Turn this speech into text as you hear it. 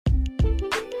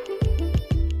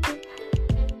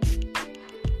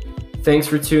Thanks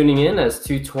for tuning in as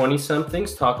two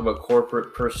 20-somethings talk about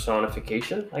corporate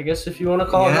personification, I guess, if you want to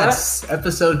call it that. Yes,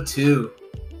 episode 2.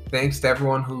 Thanks to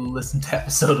everyone who listened to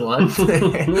episode 1.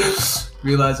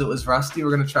 Realized it was rusty.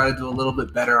 We're going to try to do a little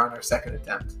bit better on our second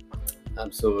attempt.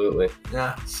 Absolutely.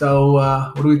 Yeah. So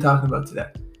what are we talking about today?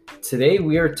 Today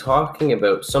we are talking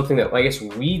about something that I guess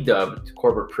we dubbed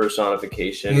corporate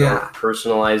personification or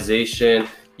personalization.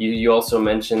 You also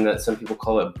mentioned that some people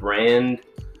call it brand.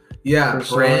 Yeah,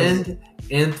 brand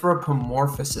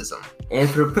anthropomorphism.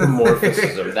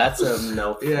 Anthropomorphism. That's a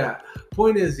mouthful. Yeah.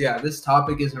 Point is, this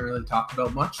topic isn't really talked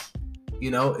about much.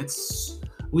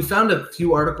 We found a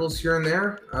few articles here and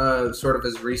there, sort of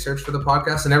as research for the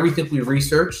podcast, and everything we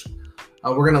researched,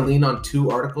 we're going to lean on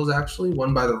 2 articles actually,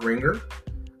 one by The Ringer,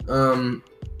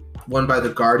 one by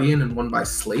The Guardian, and one by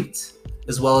Slate,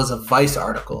 as well as a Vice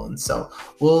article. And so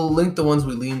we'll link the ones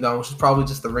we leaned on, which is probably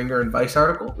just the Ringer and Vice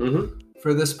article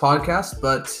for this podcast,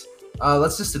 but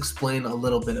let's just explain a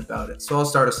little bit about it. So I'll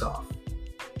start us off.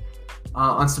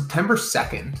 On September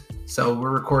 2nd, so we're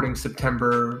recording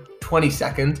September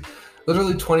 22nd,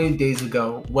 literally 20 days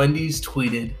ago, Wendy's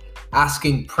tweeted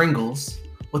asking Pringles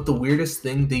what the weirdest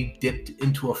thing they dipped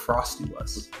into a Frosty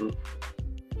was.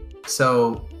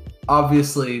 So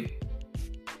obviously,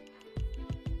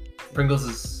 Pringles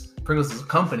is a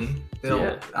company.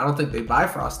 I don't think they buy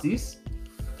Frosties.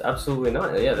 Absolutely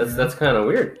not. Yeah, that's kind of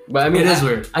weird. But I mean, it is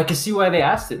weird. I can see why they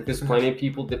asked it because plenty of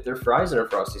people dip their fries in a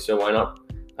Frosty. So why not?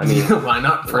 I mean, why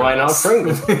not Pringles? Why not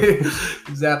Pringles?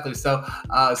 Exactly. So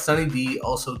Sunny D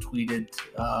also tweeted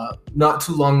not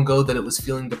too long ago that it was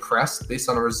feeling depressed based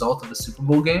on a result of a Super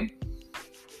Bowl game,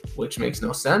 which makes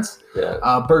no sense.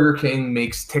 Yeah. Burger King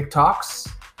makes TikToks,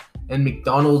 and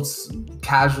McDonald's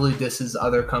casually disses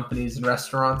other companies and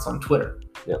restaurants on Twitter.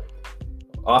 Yeah.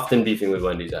 Often beefing with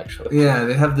Wendy's, actually. Yeah,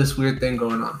 they have this weird thing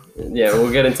going on. Yeah,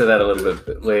 we'll get into that a little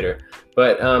bit later.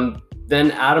 But then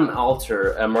Adam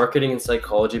Alter, a marketing and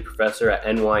psychology professor at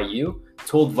NYU,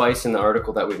 told Vice in the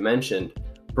article that we mentioned,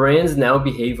 brands now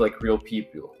behave like real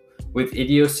people with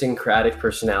idiosyncratic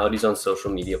personalities on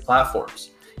social media platforms.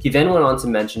 He then went on to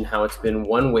mention how it's been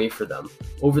one way for them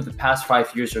over the past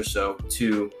 5 years or so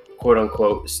to, quote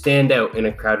unquote, stand out in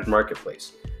a crowded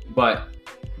marketplace. But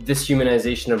this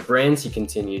humanization of brands, he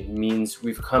continued, means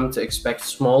we've come to expect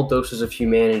small doses of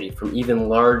humanity from even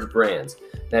large brands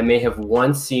that may have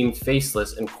once seemed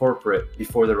faceless and corporate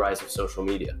before the rise of social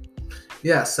media.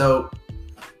 Yeah, so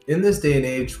in this day and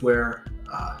age where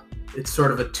it's sort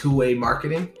of a two-way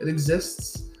marketing that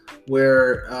exists,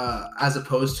 where as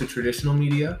opposed to traditional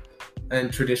media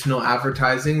and traditional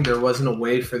advertising, there wasn't a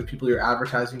way for the people you're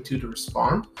advertising to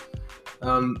respond.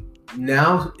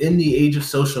 Now, in the age of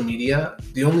social media,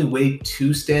 the only way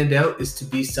to stand out is to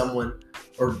be someone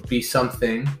or be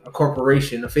something, a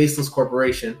corporation, a faceless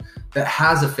corporation that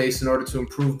has a face in order to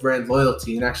improve brand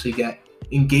loyalty and actually get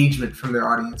engagement from their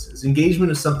audiences.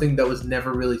 Engagement is something that was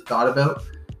never really thought about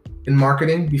in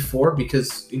marketing before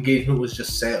because engagement was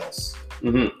just sales.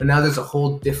 But now there's a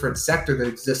whole different sector that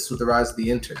exists with the rise of the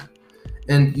internet.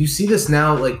 And you see this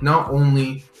now, like not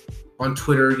only on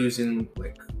Twitter using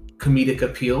like comedic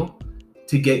appeal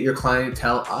to get your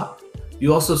clientele up,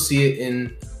 you also see it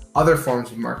in other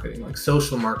forms of marketing, like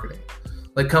social marketing.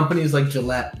 Like companies like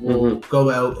Gillette will go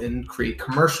out and create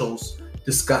commercials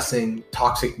discussing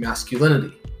toxic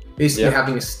masculinity, basically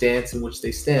having a stance in which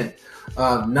they stand.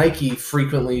 Nike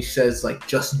frequently says like,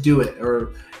 just do it,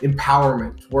 or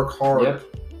empowerment, work hard,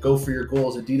 go for your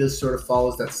goals. Adidas sort of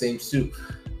follows that same suit.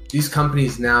 These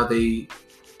companies now, they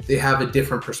have a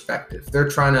different perspective. They're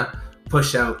trying to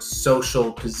push out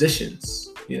social positions,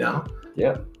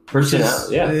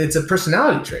 Personality. It's a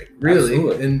personality trait, really.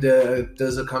 Absolutely.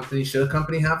 And should a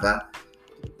company have that?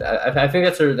 I think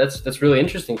that's really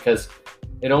interesting because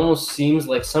it almost seems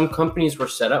like some companies were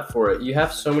set up for it. You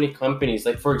have so many companies,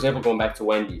 like for example, going back to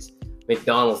Wendy's,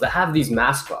 McDonald's, that have these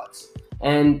mascots,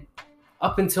 and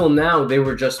up until now they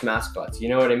were just mascots. You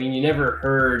know what I mean? You never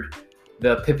heard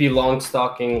the Pippi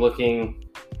Longstocking looking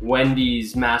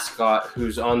Wendy's mascot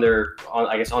who's on their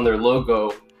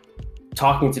logo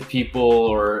talking to people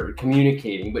or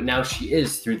communicating, but now she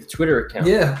is through the Twitter account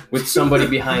with somebody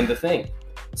behind the thing.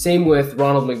 Same with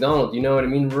Ronald McDonald, you know what I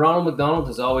mean? Ronald McDonald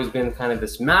has always been kind of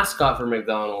this mascot for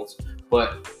McDonald's,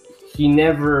 but he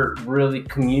never really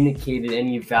communicated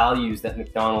any values that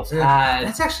McDonald's had.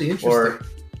 That's actually interesting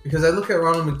because I look at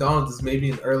Ronald McDonald as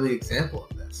maybe an early example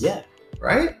of this. Yeah.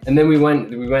 Right? And then we went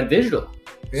digital.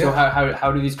 Yeah. So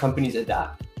how do these companies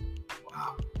adapt?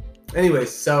 Wow. Anyways,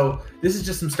 so this is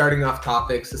just some starting off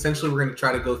topics. Essentially, we're going to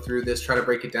try to go through this, try to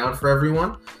break it down for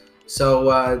everyone.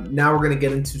 So now we're going to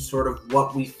get into sort of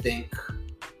what we think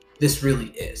this really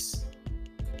is.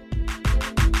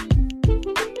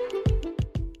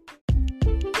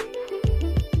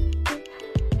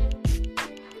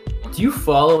 Do you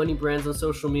follow any brands on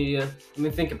social media? I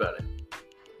mean, think about it.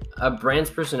 A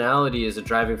brand's personality is a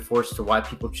driving force to why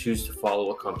people choose to follow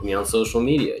a company on social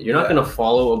media. You're not going to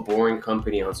follow a boring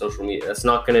company on social media. That's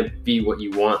not going to be what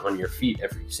you want on your feed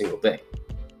every single day.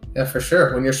 Yeah, for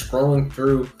sure. When you're scrolling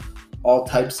through all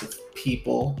types of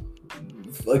people,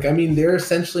 like, I mean, they're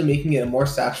essentially making it a more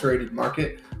saturated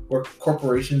market where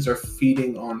corporations are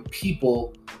feeding on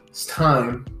people's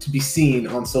time to be seen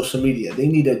on social media. They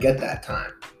need to get that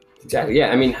time. Exactly. Yeah.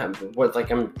 I mean, I'm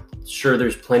sure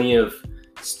there's plenty of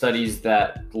studies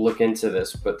that look into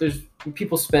this, but there's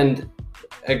people spend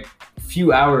a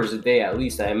few hours a day at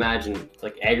least, I imagine,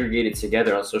 like aggregated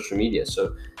together on social media.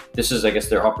 So this is, I guess,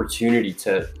 their opportunity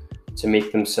to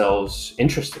make themselves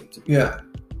interesting to people. Yeah.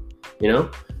 You know,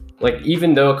 like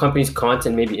even though a company's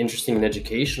content may be interesting and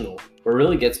educational, what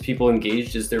really gets people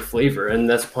engaged is their flavor, and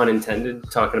that's pun intended.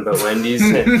 Talking about Wendy's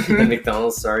and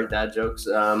McDonald's. Sorry, dad jokes.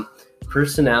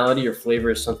 Personality or flavor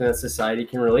is something that society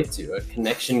can relate to. A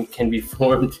connection can be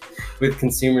formed with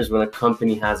consumers when a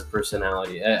company has a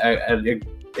personality. An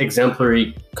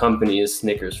exemplary company is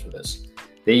Snickers for this.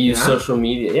 They use social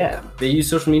media. Yeah, they use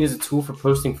social media as a tool for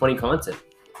posting funny content.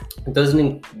 It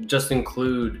doesn't just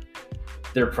include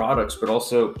their products, but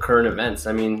also current events.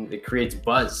 I mean, it creates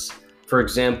buzz. For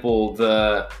example,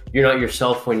 the "You're Not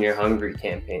Yourself When You're Hungry"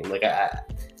 campaign. Like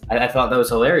I thought that was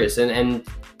hilarious, and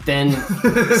then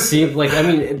seemed like, I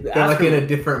mean, they're like in a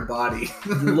different body.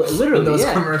 Literally, those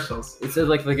commercials. It said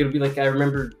like it would be like, I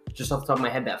remember just off the top of my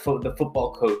head that the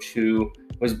football coach who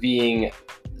was being,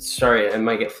 sorry, I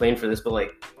might get flamed for this, but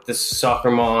like this soccer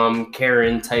mom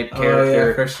Karen type character,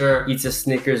 yeah, for sure, eats a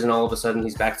Snickers and all of a sudden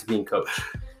he's back to being coach.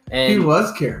 And he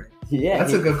was Karen. Yeah,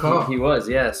 that's a good call. He was.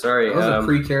 Yeah, sorry. That was a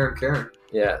pre-Karen.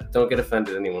 Yeah, don't get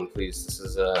offended, anyone, please. This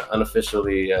is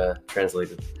unofficially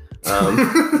translated.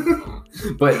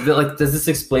 But does this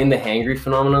explain the hangry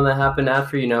phenomenon that happened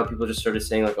after? You know, people just started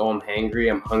saying like, "Oh, I'm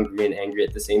hangry, I'm hungry, and angry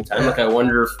at the same time." Yeah. Like, I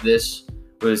wonder if this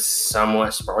was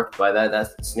somewhat sparked by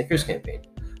that Snickers campaign.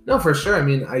 No, for sure. I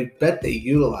mean, I bet they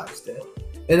utilized it.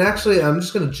 And actually, I'm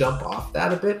just going to jump off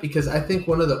that a bit because I think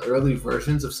one of the early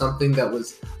versions of something that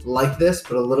was like this,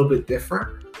 but a little bit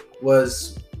different,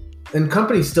 was, and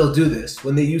companies still do this,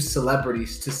 when they use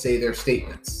celebrities to say their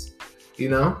statements, you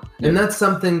know? Yeah. And that's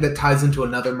something that ties into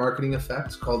another marketing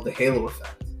effect called the halo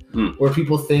effect, where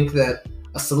people think that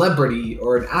a celebrity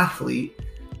or an athlete,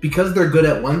 because they're good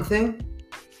at one thing,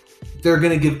 they're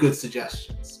going to give good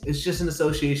suggestions. It's just an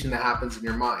association that happens in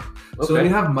your mind. Okay. So when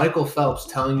you have Michael Phelps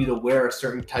telling you to wear a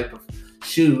certain type of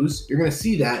shoes, you're going to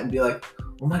see that and be like,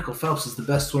 well, Michael Phelps is the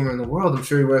best swimmer in the world. I'm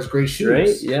sure he wears great shoes.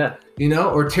 Right? Yeah. You know,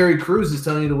 or Terry Crews is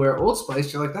telling you to wear Old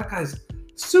Spice. You're like, that guy's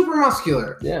super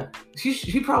muscular. Yeah.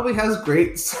 He probably has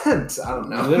great sense. I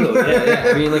don't know. Literally. Yeah.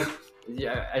 I mean, like,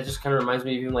 yeah, it just kind of reminds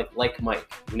me of even like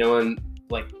Mike, you know, and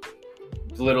like,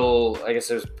 little, I guess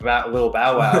there's little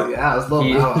Bow Wow. Yeah, it was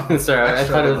little Bow Wow. Sorry, I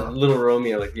thought it was Little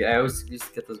Romeo. Like, yeah, I always used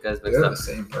to get those guys mixed up. They're the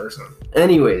same person.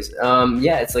 Anyways,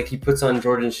 yeah, it's like he puts on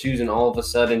Jordan's shoes and all of a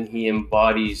sudden he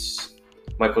embodies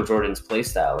Michael Jordan's play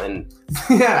style. And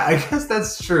yeah, I guess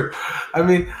that's true. I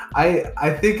mean,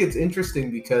 I think it's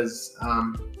interesting because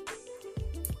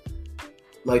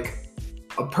like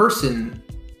a person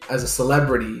as a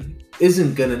celebrity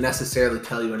isn't going to necessarily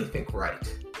tell you anything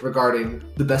right regarding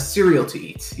the best cereal to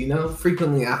eat. You know,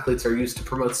 frequently athletes are used to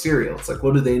promote cereal. It's like,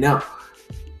 what do they know?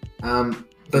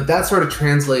 But that sort of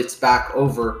translates back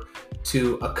over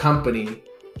to a company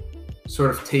sort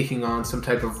of taking on some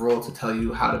type of role to tell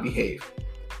you how to behave,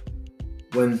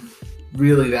 when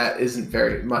really that isn't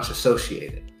very much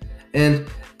associated. And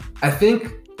I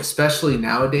think, especially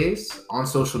nowadays on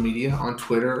social media, on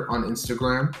Twitter, on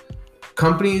Instagram,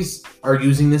 companies are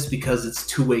using this because it's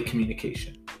two-way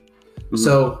communication.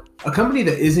 So a company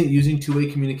that isn't using two-way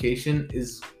communication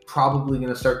is probably going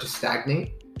to start to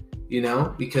stagnate, you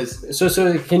know, because... So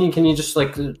can you just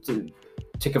like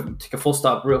take a full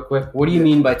stop real quick? What do you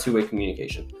mean by two-way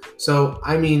communication? So,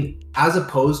 I mean, as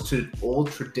opposed to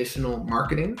old traditional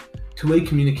marketing, two-way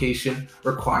communication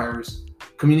requires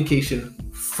communication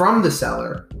from the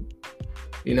seller,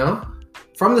 you know,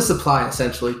 from the supply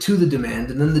essentially to the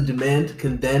demand, and then the demand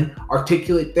can then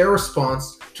articulate their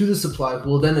response to the supply,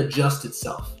 who will then adjust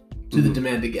itself to the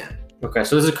demand again. Okay,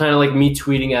 so this is kind of like me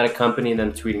tweeting at a company and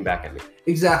then tweeting back at me.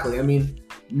 Exactly. I mean,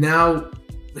 now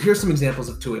here's some examples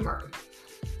of two-way marketing.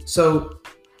 So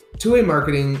two-way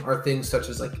marketing are things such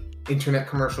as like internet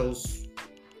commercials,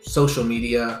 social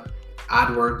media,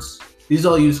 AdWords. These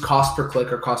all use cost per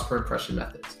click or cost per impression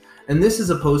methods. And this is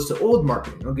opposed to old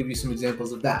marketing. I'll give you some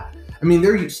examples of that. I mean,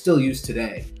 they're still used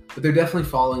today, but they're definitely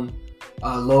falling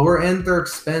Lower end, their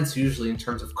expense usually in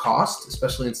terms of cost,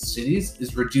 especially in cities,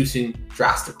 is reducing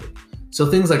drastically. So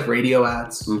things like radio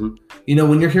ads. You know,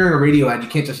 when you're hearing a radio ad, you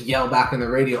can't just yell back in the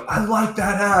radio, "I like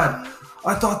that ad.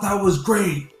 I thought that was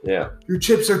great. Yeah. Your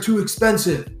chips are too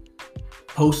expensive."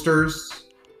 Posters,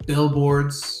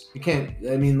 billboards. You can't,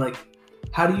 I mean, like,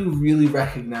 how do you really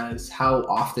recognize how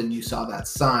often you saw that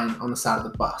sign on the side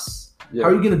of the bus? Yeah. How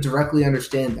are you going to directly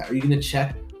understand that? Are you going to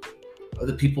check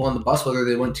the people on the bus, whether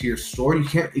they went to your store? You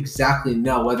can't exactly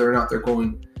know whether or not they're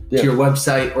going to your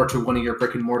website or to one of your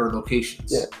brick and mortar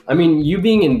locations. Yeah. I mean, you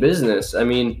being in business, I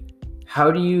mean,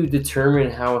 how do you determine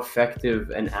how effective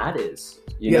an ad is?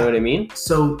 You know what I mean?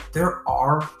 So there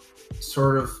are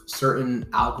sort of certain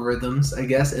algorithms, I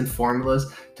guess, and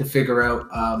formulas to figure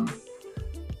out.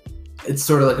 It's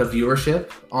sort of like a viewership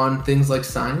on things like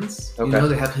signs. Okay. You know,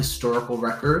 they have historical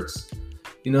records.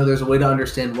 You know, there's a way to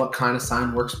understand what kind of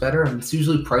sign works better, and it's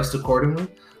usually priced accordingly.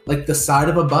 Like the side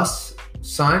of a bus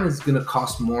sign is going to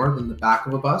cost more than the back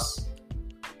of a bus.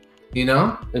 You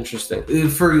know? Interesting.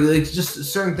 For like just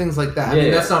certain things like that. I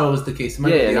mean, that's not always the case. It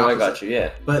might be the I opposite. got you.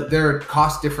 Yeah. But there are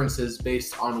cost differences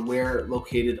based on where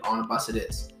located on a bus it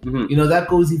is. Mm-hmm. You know, that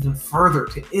goes even further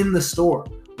to in the store.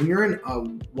 When you're in a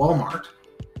Walmart,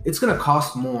 it's going to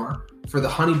cost more for the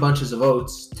honey bunches of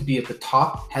oats to be at the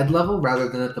top head level rather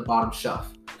than at the bottom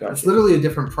shelf. Gotcha. It's literally a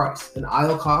different price. An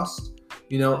aisle cost,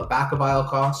 you know, a back of aisle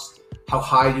cost, how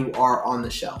high you are on the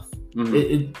shelf.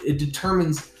 Mm-hmm. It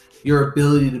determines your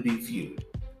ability to be viewed.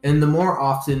 And the more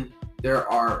often there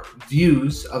are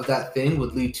views of that thing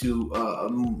would lead to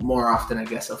more often, I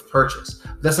guess, of purchase.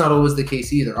 But that's not always the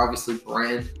case either. Obviously,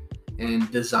 brand and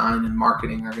design and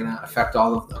marketing are going to affect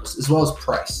all of those, as well as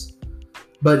price.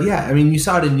 But yeah, I mean, you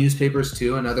saw it in newspapers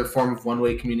too, another form of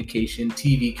one-way communication,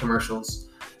 TV commercials.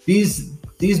 These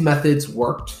methods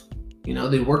worked, you know,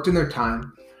 they worked in their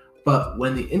time. But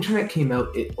when the internet came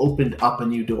out, it opened up a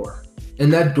new door.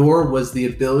 And that door was the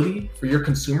ability for your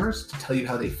consumers to tell you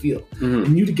how they feel.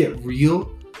 And you to get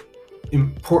real,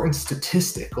 important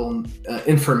statistical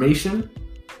information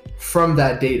from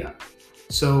that data.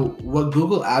 So what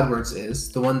Google AdWords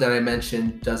is, the one that I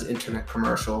mentioned does internet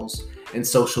commercials and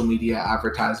social media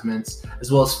advertisements,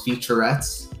 as well as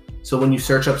featurettes. So when you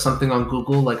search up something on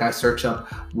Google, like I search up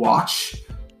watch,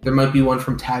 there might be one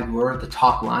from Tagore at the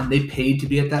top line. They paid to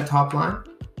be at that top line.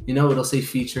 You know, it'll say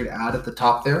featured ad at the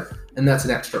top there, and that's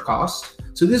an extra cost.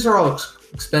 So these are all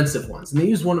expensive ones, and they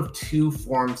use one of two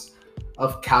forms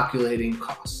of calculating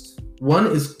cost. One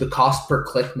is the cost per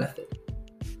click method.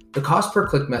 The cost per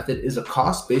click method is a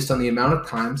cost based on the amount of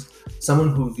times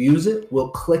someone who views it will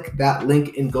click that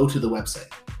link and go to the website,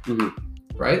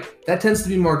 right? That tends to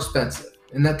be more expensive,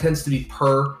 and that tends to be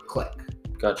per click.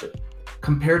 Gotcha.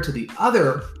 Compared to the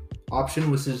other option,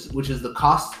 which is the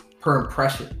cost per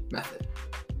impression method.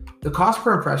 The cost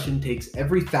per impression takes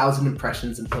every 1,000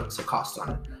 impressions and puts a cost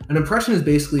on it. An impression is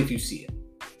basically if you see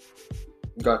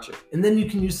it. Gotcha. And then you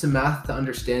can use some math to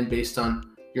understand based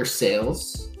on your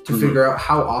sales to figure out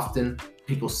how often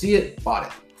people see it, bought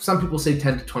it. Some people say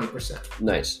 10 to 20%.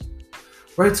 Nice.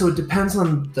 Right, so it depends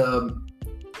on the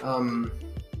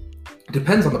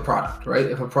product, right?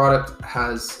 If a product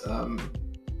has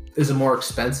is more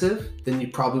expensive, then you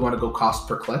probably want to go cost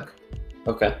per click.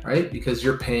 Okay. Right? Because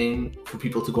you're paying for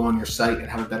people to go on your site and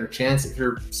have a better chance. If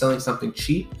you're selling something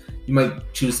cheap, you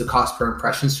might choose the cost per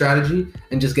impression strategy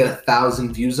and just get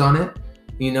 1,000 views on it.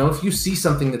 You know, if you see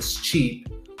something that's cheap,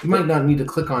 you might not need to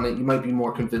click on it. You might be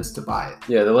more convinced to buy it.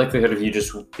 Yeah, the likelihood of you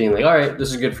just being like, all right,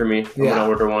 this is good for me. I'm going to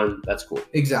order one. That's cool.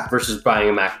 Exactly. Versus buying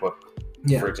a MacBook,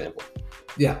 for example.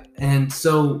 Yeah. And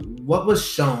so what was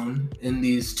shown in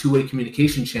these two-way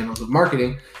communication channels of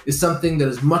marketing is something that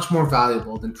is much more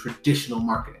valuable than traditional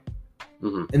marketing.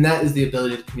 And that is the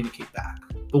ability to communicate back.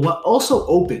 But what also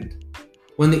opened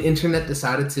when the internet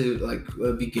decided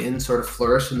to begin sort of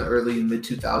flourish in the early and mid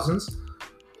 2000s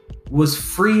was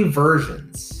free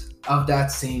versions of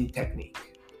that same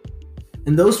technique.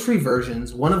 And those free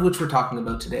versions, one of which we're talking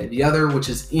about today, the other which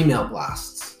is email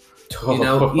blasts. You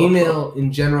know, email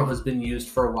in general has been used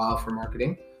for a while for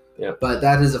marketing, but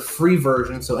that is a free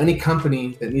version. So any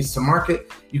company that needs to market,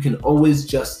 you can always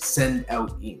just send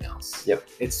out emails.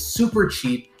 It's super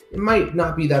cheap. It might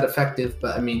not be that effective,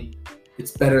 but I mean,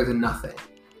 it's better than nothing.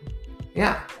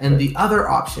 And the other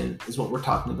option is what we're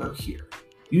talking about here.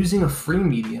 Using a free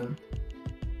medium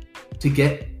to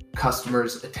get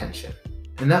customers' attention.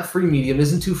 And that free medium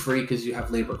isn't too free because you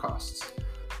have labor costs,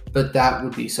 but that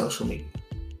would be social media.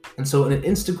 And so an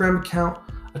Instagram account,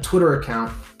 a Twitter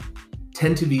account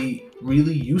tend to be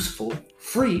really useful,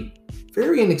 free,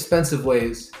 very inexpensive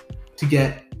ways to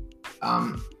get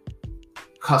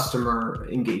customer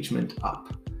engagement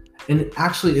up. And it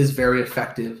actually is very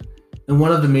effective. And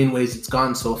one of the main ways it's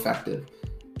gotten so effective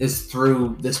is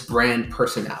through this brand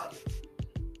personality.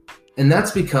 And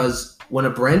that's because when a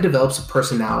brand develops a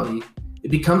personality, it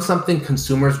becomes something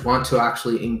consumers want to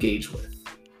actually engage with.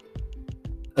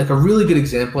 Like a really good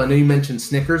example, I know you mentioned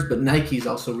Snickers, but Nike's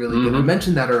also really good. I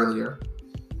mentioned that earlier.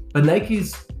 But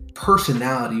Nike's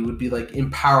personality would be like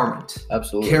empowerment,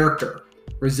 Absolutely, character,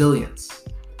 resilience,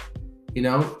 you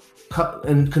know,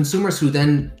 and consumers who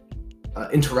then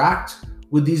interact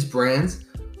with these brands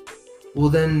will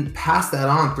then pass that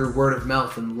on through word of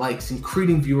mouth and likes, and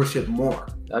creating viewership more.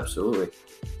 Absolutely.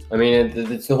 I mean,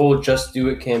 it's the whole Just Do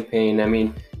It campaign. I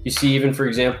mean, you see even, for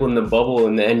example, in the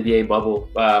NBA bubble,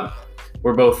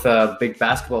 we're both big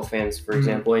basketball fans, for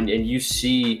example, and you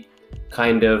see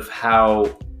kind of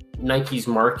how Nike's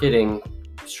marketing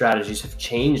strategies have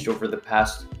changed over the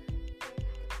past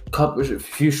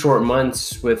few short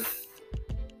months with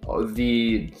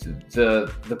the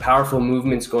powerful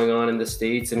movements going on in the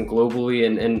States and globally,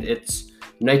 and it's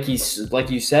Nike's, like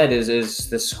you said, is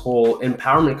this whole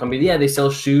empowerment company. Yeah, they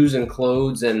sell shoes and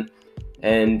clothes and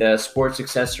sports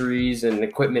accessories and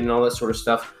equipment and all that sort of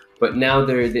stuff, but now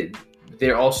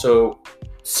they're also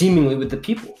seemingly with the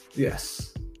people.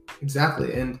 Yes,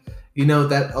 exactly. And you know,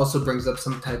 that also brings up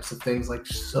some types of things like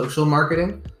social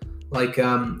marketing, like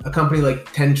a company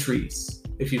like 10 Trees,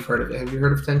 if you've heard of it. Have you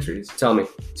heard of 10 Trees? Tell me.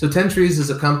 So 10 Trees is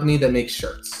a company that makes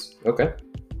shirts. Okay.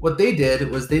 What they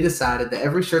did was they decided that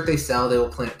every shirt they sell, they will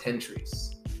plant 10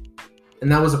 trees.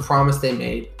 And that was a promise they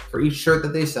made. For each shirt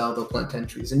that they sell, they'll plant 10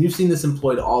 trees. And you've seen this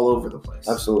employed all over the place.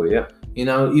 Absolutely, yeah. You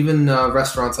know, even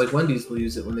restaurants like Wendy's will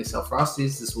use it when they sell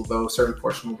Frosties. This will go, a certain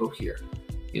portion will go here,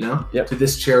 you know, to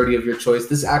this charity of your choice.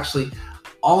 This actually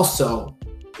also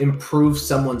improves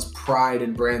someone's pride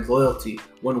and brand loyalty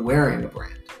when wearing a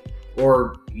brand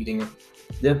or eating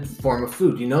a form of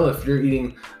food. You know, if you're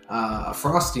eating a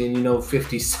Frosty and you know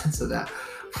 50 cents of that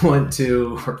went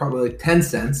to, or probably like 10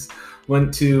 cents,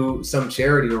 went to some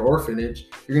charity or orphanage,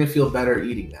 you're going to feel better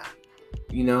eating that.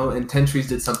 You know, and 10 Trees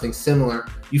did something similar.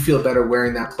 You feel better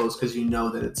wearing that clothes because you know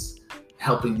that it's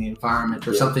helping the environment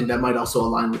or something that might also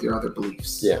align with your other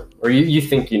beliefs. Yeah. Or you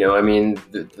think, you know, I mean,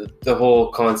 the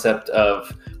whole concept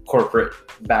of corporate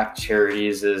backed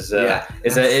charities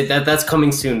that's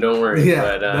coming soon. Don't worry.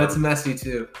 Yeah, but, that's messy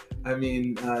too. I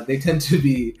mean, they tend to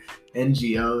be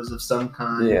NGOs of some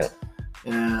kind. Yeah.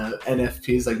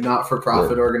 NFPs, like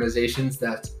not-for-profit organizations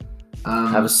that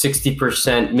have a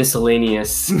 60%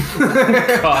 miscellaneous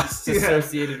costs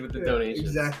associated with the donations.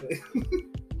 Exactly.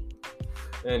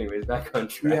 Anyways, back on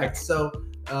track. Yeah, so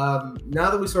now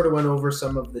that we sort of went over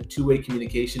some of the two-way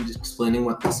communication, just explaining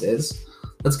what this is,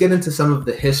 let's get into some of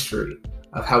the history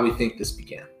of how we think this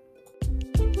began.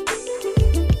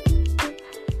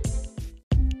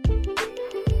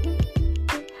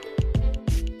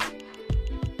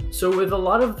 So with a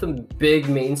lot of the big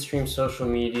mainstream social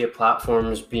media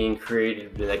platforms being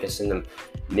created, I guess in the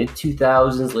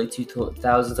mid-2000s, late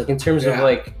 2000s, like in terms of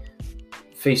like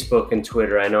Facebook and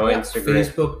Twitter, I know Instagram.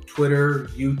 Facebook, Twitter,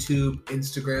 YouTube,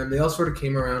 Instagram, they all sort of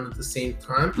came around at the same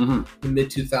time, the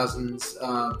mid-2000s,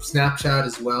 Snapchat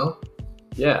as well.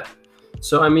 Yeah.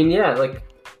 So, I mean, like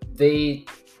they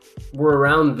were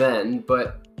around then,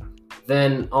 but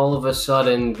then all of a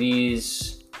sudden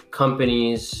these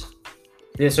companies,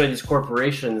 these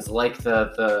corporations like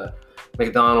the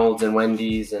McDonald's and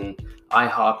Wendy's and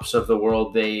IHOPs of the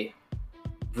world, they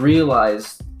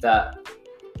realized that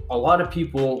a lot of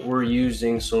people were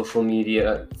using social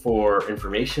media for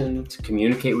information, to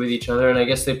communicate with each other, and I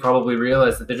guess they probably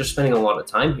realized that they're just spending a lot of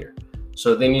time here.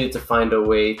 So they needed to find a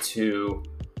way to,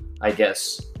 I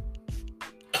guess,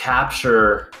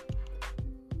 capture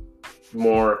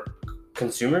more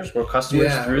consumers, more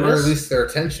customers through this. Or at least their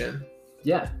attention.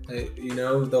 Yeah. You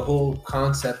know, the whole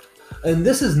concept. And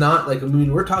this is not like, I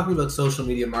mean, we're talking about social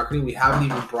media marketing. We haven't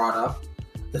even brought up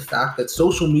the fact that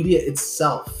social media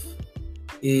itself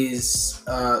is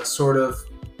sort of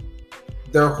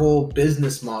their whole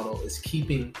business model is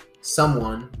keeping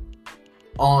someone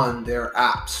on their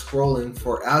app scrolling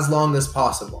for as long as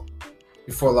possible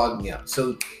before logging out.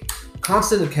 So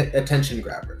constant attention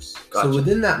grabbers. Gotcha. So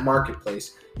within that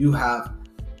marketplace, you have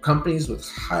companies with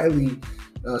highly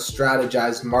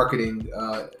strategized marketing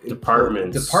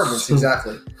departments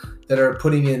exactly, that are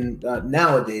putting in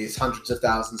nowadays hundreds of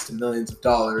thousands to millions of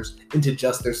dollars into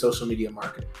just their social media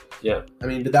marketing. Yeah. I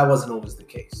mean, but that wasn't always the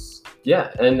case.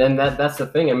 Yeah, and that's the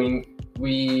thing. I mean,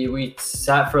 we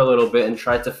sat for a little bit and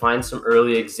tried to find some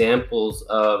early examples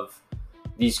of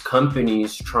these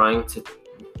companies trying to,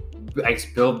 I guess,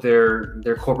 build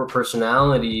their corporate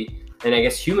personality and I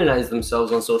guess humanize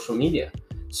themselves on social media.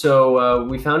 So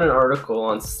we found an article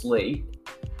on Slate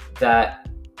that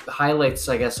highlights,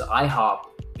 I guess, IHOP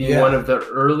being one of the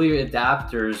early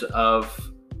adapters of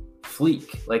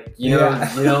Fleek. Like, you know,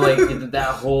 like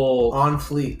that whole on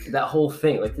Fleek. That whole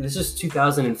thing. Like, this is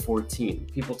 2014.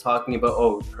 People talking about,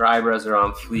 oh, her eyebrows are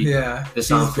on Fleek. Yeah.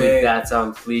 This on Fleek, bae. That's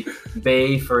on Fleek.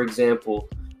 Bae, for example.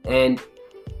 And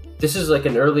this is like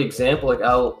an early example. Like,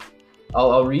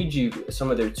 I'll read you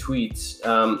some of their tweets.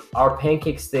 Our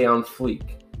pancakes stay on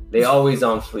Fleek. They always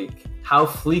on Fleek. How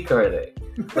Fleek are they?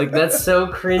 Like, that's so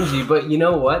cringy. But you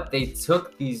know what? They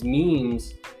took these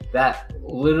memes that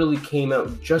literally came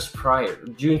out just prior.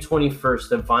 June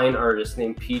 21st, a Vine artist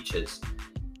named Peaches,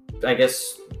 I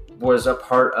guess, was a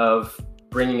part of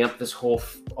bringing up this whole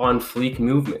on Fleek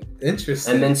movement.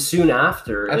 Interesting. And then soon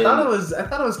after, I thought it was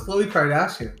Khloe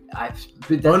Kardashian.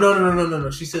 No.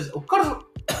 She says, no,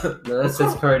 that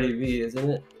says Cardi B, isn't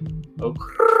it?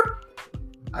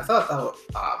 I thought that was,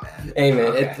 man. Hey man,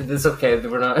 okay. It's okay.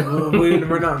 We're not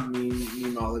we're not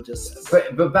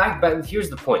memeologists. But back. Here's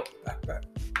the point. Back.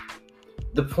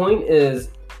 The point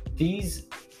is, these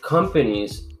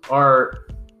companies are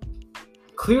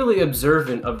clearly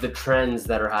observant of the trends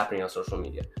that are happening on social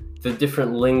media. The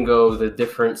different lingo, the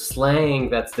different slang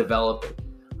that's developing.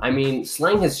 I mean,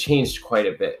 slang has changed quite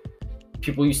a bit.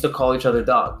 People used to call each other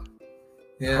dog.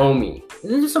 Yeah. Homie.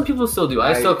 Some people still do.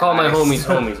 I still call my homies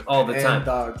homies all the time.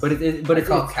 Dogs. But I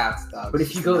call cats dogs. But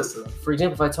if you go, for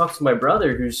example, if I talk to my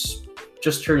brother who's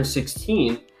just turned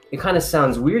 16, it kind of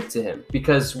sounds weird to him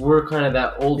because we're kind of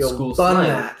that old school slang. Bun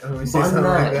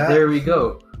that. There we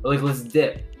go. Or like, let's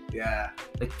dip. Yeah.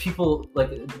 Like, people, like,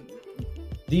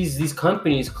 these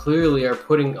companies clearly are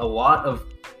putting a lot of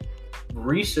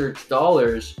research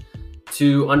dollars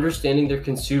to understanding their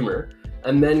consumer,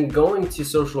 and then going to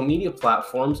social media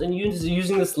platforms and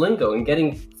using this lingo and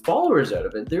getting followers out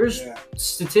of it. There's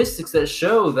statistics that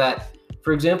show that,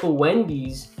 for example,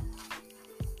 Wendy's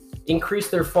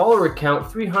increased their follower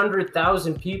count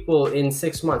 300,000 people in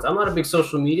 6 months. I'm not a big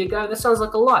social media guy. That sounds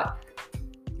like a lot.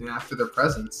 Yeah, after their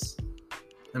presence.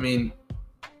 I mean,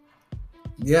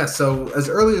 yeah, so as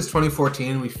early as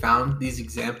 2014, we found these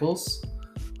examples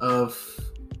of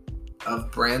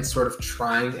brands sort of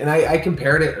trying, and I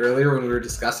compared it earlier when we were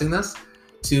discussing this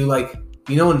to, like,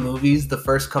 you know, in movies, the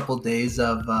first couple days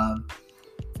of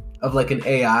like an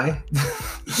AI,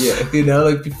 yeah, you know,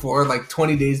 like before, like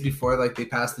 20 days before, like they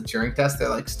pass the Turing test, they're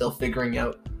like still figuring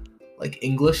out like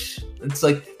English. It's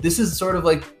like, this is sort of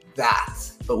like that,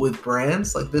 but with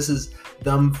brands. Like, this is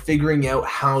them figuring out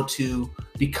how to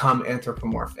become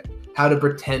anthropomorphic, how to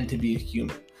pretend to be a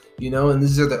human. You know, and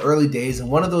these are the early days,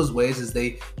 and one of those ways is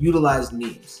they utilize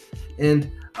memes.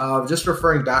 And just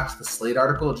referring back to the Slate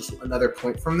article, just another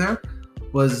point from there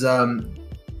was,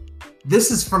 this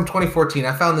is from 2014.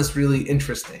 I found this really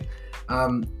interesting.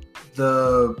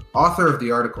 The author of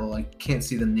the article, I can't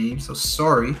see the name, so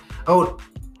sorry. Oh,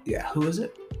 yeah, who is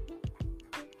it?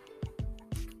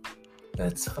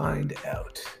 Let's find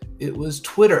out. It was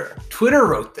Twitter. Twitter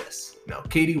wrote this. No,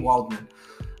 Katie Waldman.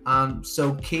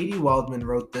 So Katie Waldman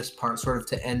wrote this part sort of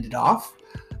to end it off,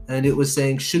 and it was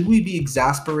saying, should we be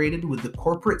exasperated with the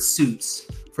corporate suits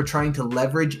for trying to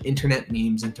leverage internet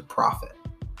memes into profit?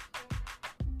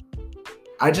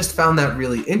 I just found that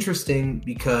really interesting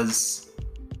because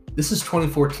this is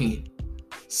 2014.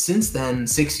 Since then,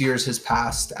 6 years has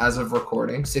passed as of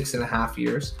recording, 6.5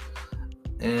 years,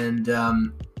 and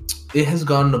it has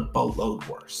gone a boatload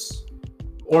worse.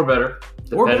 Or better.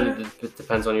 It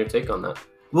depends on your take on that.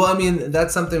 Well, I mean,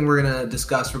 that's something we're going to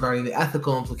discuss regarding the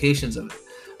ethical implications of it.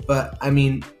 But, I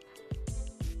mean,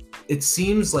 it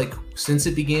seems like since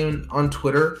it began on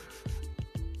Twitter,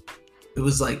 it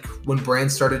was like when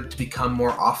brands started to become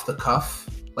more off the cuff,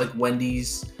 like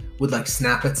Wendy's would like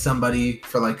snap at somebody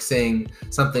for like saying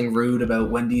something rude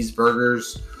about Wendy's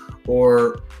burgers,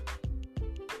 or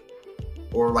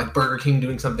like Burger King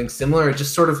doing something similar. It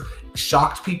just sort of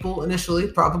shocked people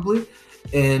initially, probably.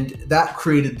 And that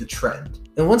created the trend.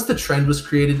 And once the trend was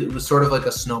created, it was sort of like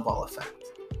a snowball effect.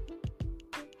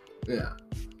 Yeah.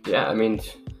 Yeah, I mean,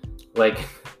 like,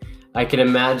 I can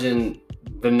imagine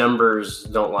the numbers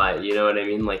don't lie. You know what I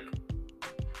mean? Like,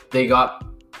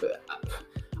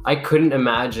 I couldn't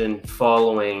imagine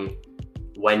following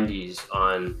Wendy's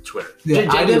on Twitter. Yeah,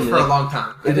 I did for a long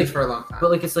time. But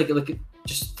like, it's like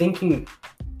just thinking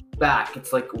back,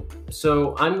 it's like,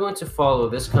 so I'm going to follow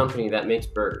this company that makes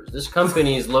burgers. This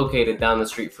company is located down the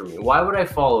street from me. Why would I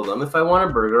follow them? If I want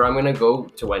a burger, I'm going to go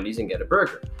to Wendy's and get a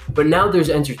burger. But now there's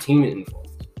entertainment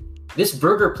involved. This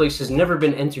burger place has never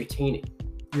been entertaining.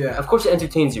 Yeah. Of course it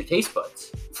entertains your taste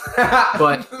buds,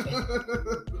 but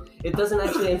it doesn't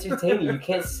actually entertain you. You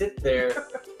can't sit there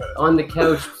on the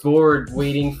couch, bored,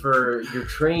 waiting for your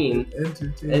train,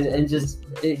 and just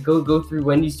go through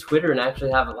Wendy's Twitter and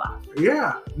actually have a laugh.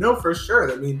 Yeah, no, for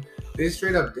sure. I mean, they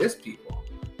straight up diss people,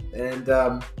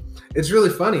 and it's really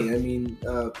funny. I mean,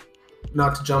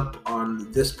 not to jump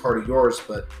on this part of yours,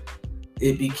 but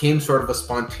it became sort of a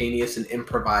spontaneous and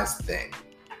improvised thing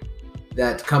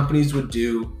that companies would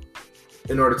do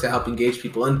in order to help engage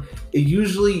people, and it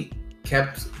usually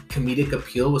kept comedic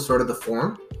appeal was sort of the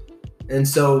form. And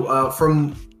so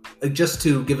just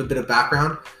to give a bit of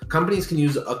background, companies can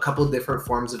use a couple of different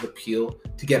forms of appeal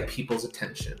to get people's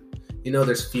attention. You know,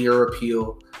 there's fear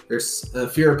appeal. There's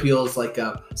fear appeal is like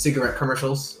cigarette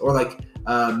commercials, or like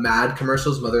mad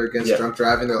commercials, Mother Against Drunk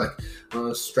Driving. They're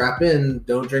like, strap in,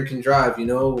 don't drink and drive, you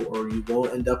know, or you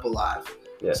won't end up alive.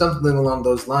 Yeah. Something along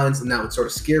those lines, and that would sort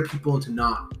of scare people into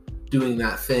not doing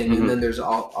that thing. Mm-hmm. And then there's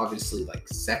obviously like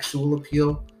sexual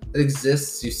appeal that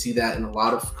exists. You see that in a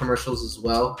lot of commercials as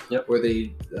well, where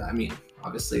they, I mean,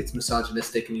 obviously it's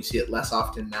misogynistic and you see it less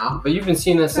often now. But you've been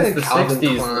seeing that since the Calvin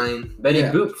 60s. Klein. Betty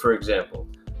Boop, for example.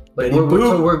 Like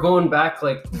We're going back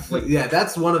like yeah,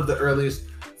 that's one of the earliest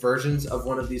versions of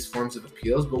one of these forms of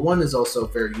appeals, but one is also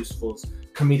very useful is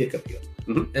comedic appeal.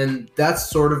 Mm-hmm. And that's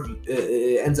sort of,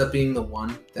 it ends up being the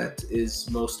one that is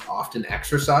most often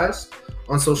exercised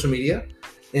on social media.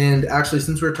 And actually,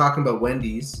 since we're talking about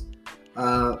Wendy's,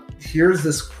 here's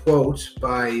this quote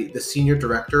by the Senior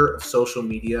Director of Social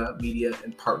Media,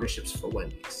 and Partnerships for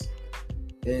Wendy's.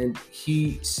 And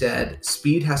he said,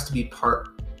 speed has to be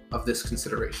part of this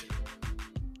consideration.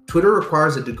 Twitter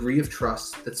requires a degree of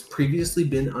trust that's previously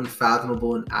been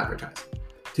unfathomable in advertising.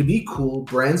 To be cool,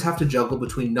 brands have to juggle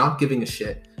between not giving a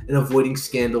shit and avoiding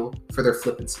scandal for their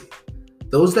flippancy.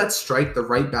 Those that strike the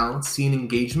right balance see an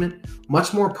engagement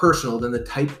much more personal than the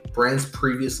type brands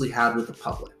previously had with the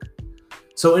public.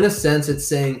 So in a sense, it's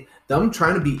saying them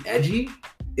trying to be edgy,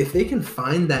 if they can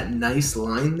find that nice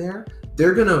line there,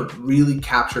 they're going to really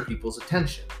capture people's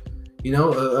attention. You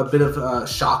know, a bit of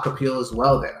shock appeal as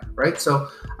well there, right? So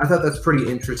I thought that's pretty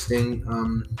interesting,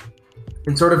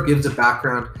 and sort of gives a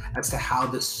background as to how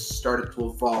this started to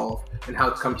evolve and how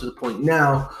it's come to the point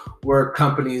now where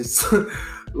companies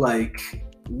like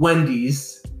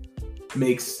Wendy's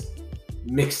makes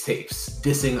mixtapes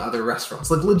dissing other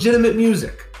restaurants, like legitimate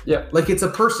music. Yeah. Like it's a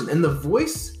person. And the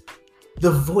voice,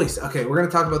 okay, we're going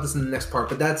to talk about this in the next part,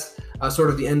 but that's sort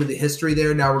of the end of the history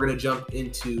there. Now we're going to jump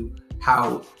into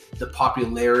how the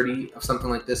popularity of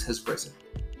something like this has risen.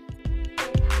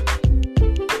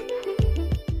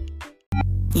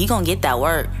 You gonna get that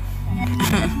work.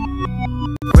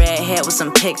 Red hair with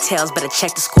some pigtails, better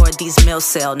check the score of these meals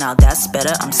sell. Now that's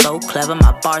better, I'm so clever,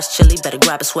 my bar's chilly, better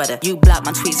grab a sweater. You block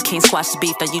my tweets, can't squash the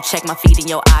beef, and you check my feet and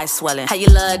your eyes swelling. How you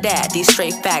love that? These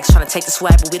straight facts, trying to take the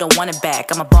swag, but we don't want it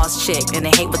back. I'm a boss chick, and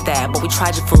they hate with that, but we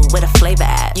tried your food, where the flavor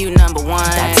at? You number one,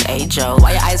 that's A-Joe.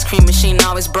 Why your ice cream machine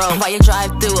always broke? Why your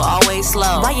drive-through always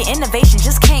slow? Why your innovation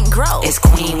just can't grow? It's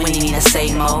Queen when you need to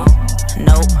say more.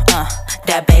 Nope,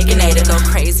 that Baconator go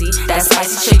crazy. That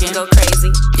spicy chicken go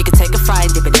crazy. You can take a fry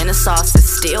and dip it in a sauce and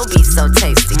still be so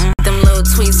tasty. Them little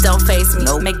tweets don't face me.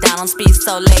 Nope. McDonald's be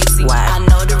so lazy. Why? I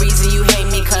know the reason you hate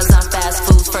me, cause I'm fast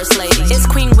food's first lady. It's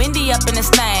Queen Wendy up in this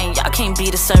thing. Y'all can't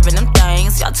beat us serving them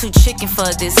things. Y'all too chicken for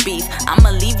this beef. I'ma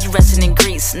leave you resting in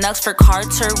grease. Nugs for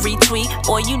Carter retweet.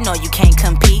 Boy, you know you can't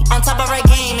compete. On top of our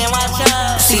game and watch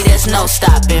us. See, there's no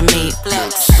stopping me.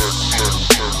 Flex.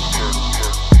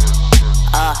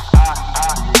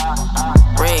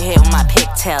 Red hair with my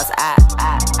pigtails.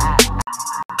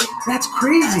 That's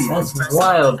crazy. That's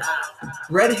wild.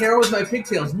 Red hair with my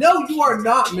pigtails. No, you are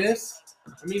not, miss.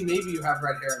 I mean, maybe you have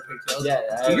red hair and pigtails. Yeah.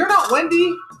 But you're not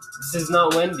Wendy. This is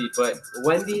not Wendy, but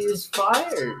Wendy is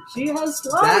fired. She has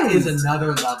slides. That is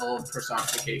another level of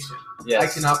personification. Yes. I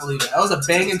cannot believe it. That was a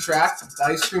banging track. The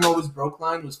Ice Cream Always Broke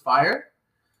line was fire.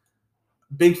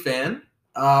 Big fan.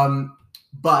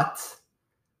 But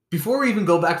before we even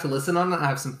go back to listen on it, I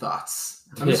have some thoughts.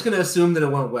 I'm just going to assume that it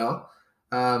went well.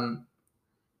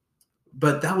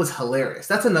 But that was hilarious.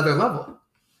 That's another level.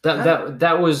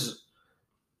 That was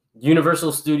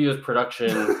Universal Studios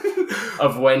production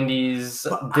of Wendy's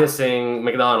dissing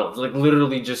McDonald's. Like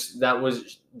literally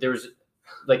there's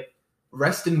like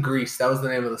Rest in Grease. That was the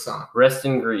name of the song. Rest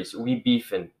in Grease. We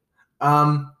beefing.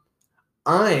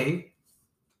 I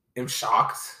am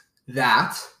shocked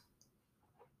that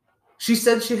she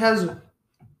said she has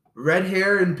red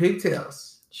hair and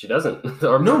pigtails. She doesn't.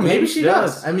 Or no, maybe she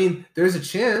does. I mean, there's a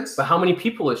chance. But how many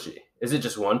people is she? Is it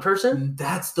just one person?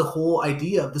 That's the whole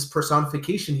idea of this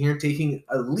personification here, taking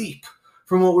a leap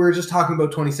from what we were just talking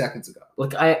about 20 seconds ago.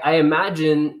 Look, I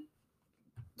imagine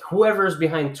whoever's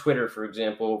behind Twitter, for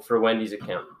example, for Wendy's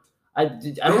account, I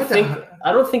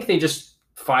don't think they just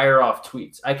fire off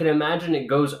tweets. I can imagine it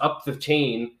goes up the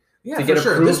chain. Yeah, to for get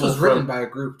sure. approval This was written by a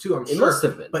group too, I'm sure. It must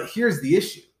have been. But here's the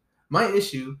issue. My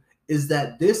issue is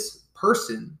that this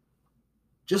person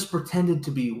just pretended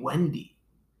to be Wendy.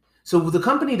 So the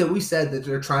company that we said that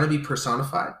they're trying to be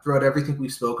personified throughout everything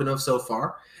we've spoken of so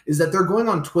far is that they're going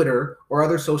on Twitter or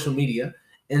other social media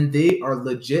and they are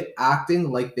legit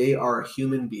acting like they are a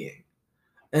human being.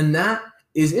 And that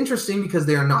is interesting because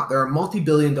they are not. They're a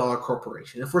multi-billion-dollar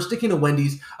corporation. If we're sticking to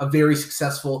Wendy's, a very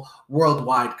successful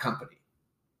worldwide company.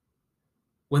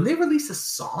 When they release a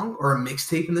song or a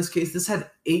mixtape in this case, this had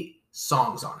 8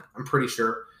 songs on it, I'm pretty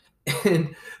sure.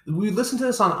 And we listened to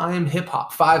this on I Am Hip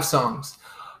Hop, 5 songs.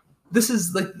 This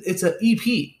is like, it's an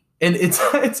EP, and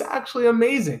it's actually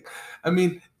amazing. I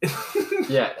mean,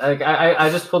 yeah, like I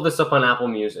just pulled this up on Apple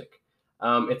Music.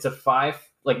 It's a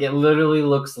 5, like it literally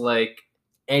looks like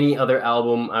any other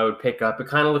album I would pick up. It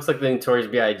kind of looks like the Notorious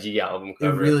B.I.G. album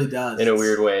cover. It really does. In a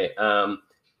weird way.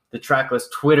 The track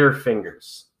list, Twitter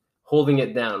Fingers, Holding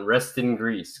It Down, Rest in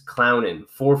Grease, Clownin',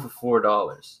 4 for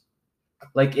 $4.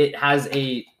 Like it has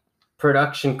a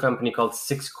production company called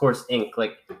 6 Course Inc.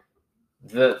 Like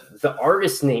the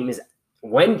artist name is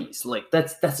Wendy's. Like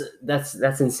that's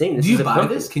insane. Do you buy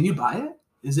this? Can you buy it?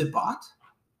 Is it bought?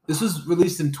 This was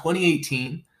released in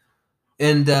 2018,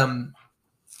 and I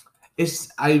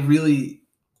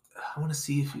want to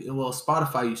see if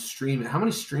Spotify, you stream it. How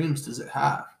many streams does it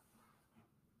have?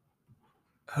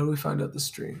 How do we find out the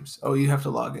streams? Oh, you have to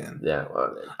log in. Yeah.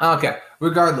 Well, okay.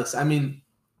 Regardless, I mean,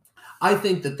 I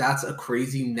think that that's a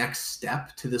crazy next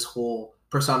step to this whole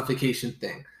personification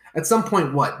thing. At some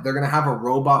point, they're going to have a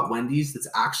robot Wendy's that's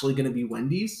actually going to be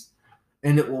Wendy's,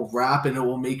 and it will rap and it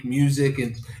will make music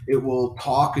and it will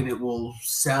talk and it will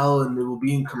sell and it will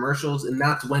be in commercials, and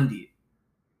that's Wendy.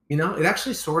 You know, it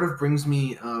actually sort of brings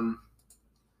me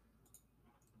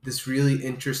this really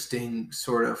interesting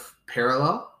sort of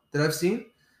parallel that I've seen.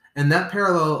 And that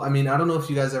parallel, I mean, I don't know if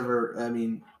you guys have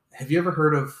you ever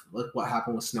heard of like what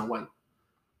happened with Snow White?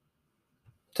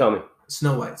 Tell me.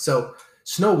 Snow White. So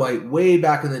Snow White, way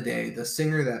back in the day, the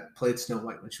singer that played Snow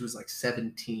White when she was like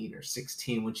 17 or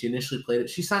 16, when she initially played it,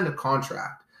 she signed a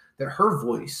contract that her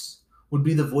voice would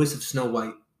be the voice of Snow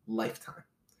White lifetime.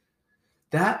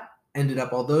 That ended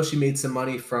up, although she made some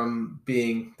money from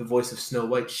being the voice of Snow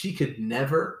White, she could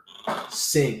never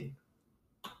sing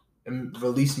and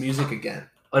release music again.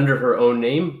 Under her own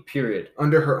name, period.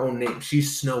 Under her own name.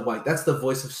 She's Snow White. That's the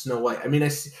voice of Snow White. I mean,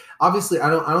 obviously, I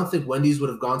don't think Wendy's would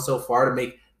have gone so far to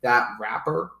make that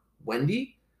rapper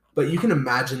Wendy, but you can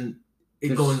imagine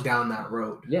it going down that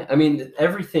road. Yeah, I mean,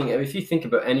 everything, if you think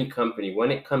about any company,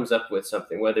 when it comes up with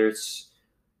something, whether it's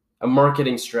a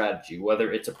marketing strategy,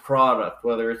 whether it's a product,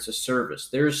 whether it's a service,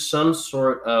 there's some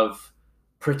sort of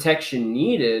protection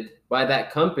needed by that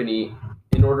company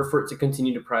in order for it to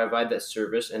continue to provide that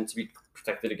service and to be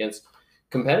protected against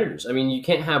competitors. I mean, you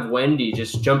can't have Wendy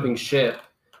just jumping ship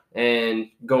and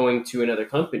going to another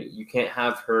company. You can't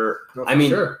have her. No, I mean,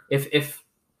 sure. if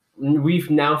we've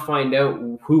now find out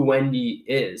who Wendy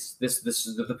is, this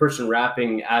is the person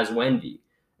rapping as Wendy,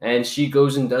 and she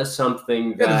goes and does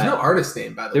something that there's no artist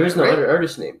name, by the way. There is no other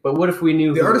artist name. But what if we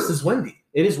knew the artist is Wendy?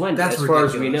 It is Wendy, That's as far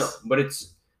ridiculous. as we know.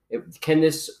 But can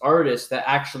this artist that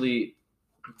actually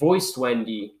voiced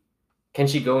Wendy, can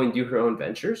she go and do her own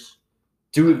ventures?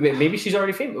 Maybe she's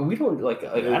already famous. We don't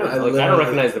I don't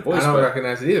recognize the voice. I don't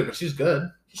recognize it either, but she's good.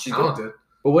 She's talented. good.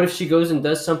 But what if she goes and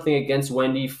does something against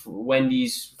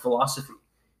Wendy's philosophy?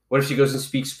 What if she goes and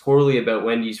speaks poorly about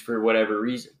Wendy's for whatever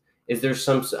reason? Is there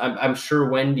I'm sure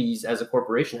Wendy's as a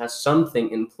corporation has something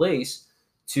in place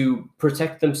to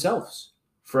protect themselves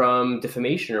from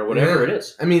defamation or whatever it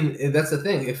is. I mean, that's the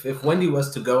thing. If Wendy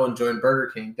was to go and join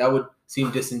Burger King, that would seem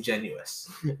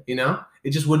disingenuous. You know,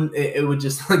 it just wouldn't. It would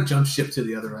just like jump ship to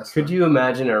the other restaurant. Could you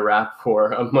imagine a rap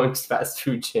war amongst fast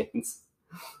food chains?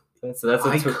 That's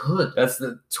could. That's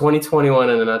the 2021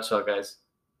 in a nutshell, guys.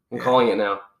 I'm calling it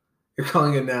now. You're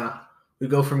calling it now. We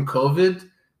go from COVID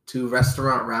to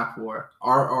restaurant rap war.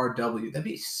 RRW. That'd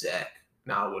be sick.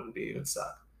 No, it wouldn't be. It would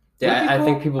suck. Yeah, I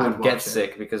think people would get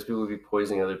sick because people would be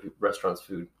poisoning other restaurants'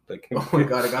 food. Like, oh my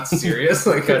god, it got serious.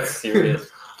 It got serious.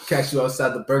 Catch you outside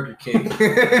the Burger King.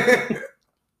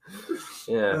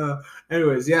 Yeah.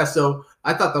 Anyways, yeah. So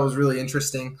I thought that was really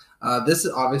interesting. This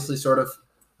obviously sort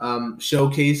of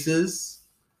showcases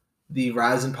the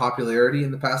rise in popularity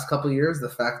in the past couple of years. The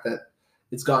fact that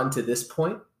it's gotten to this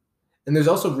point, and there's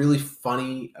also really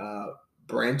funny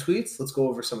brand tweets. Let's go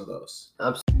over some of those.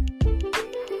 Absolutely.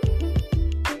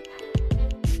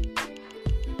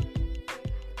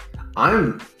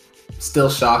 I'm still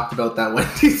shocked about that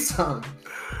Wendy song.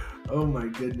 Oh my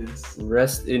goodness.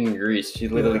 Rest in Greece. She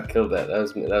literally killed that. That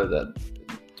was that.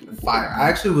 Fire. I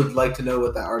actually would like to know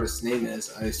what that artist's name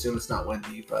is. I assume it's not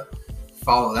Wendy, but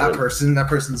follow that person. That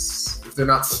person's, if they're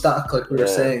not stuck, like we were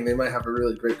saying, they might have a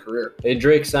really great career. Hey,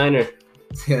 Drake, sign her.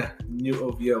 Yeah, new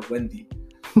OVO, Wendy.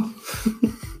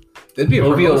 That'd be a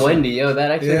OVO promotion. Wendy. Yo,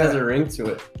 that actually has a ring to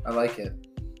it. I like it.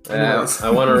 Yeah,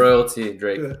 I want a royalty,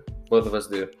 Drake. Both of us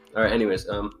do. All right, anyways.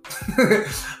 So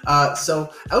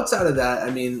outside of that,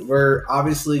 I mean, we're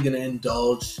obviously going to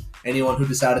indulge anyone who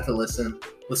decided to listen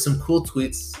with some cool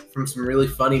tweets from some really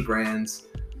funny brands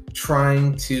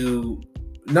trying to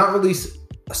not release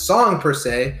a song per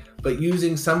se, but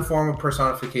using some form of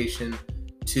personification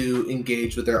to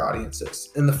engage with their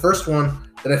audiences. And the first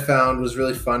one that I found was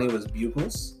really funny was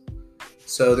Bugles.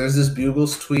 So there's this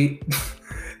Bugles tweet.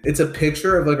 It's a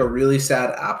picture of like a really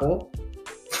sad apple.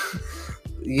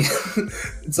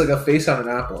 It's like a face on an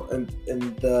apple, and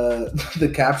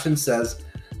the caption says,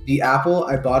 "The apple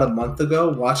I bought a month ago,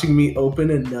 watching me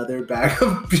open another bag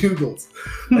of Bugles,"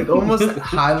 like almost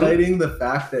highlighting the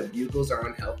fact that Bugles are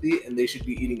unhealthy and they should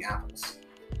be eating apples,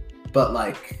 but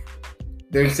like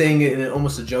they're saying it in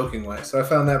almost a joking way. So I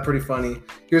found that pretty funny.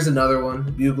 Here's another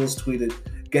one. Bugles tweeted,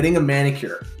 "Getting a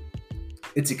manicure.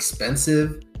 It's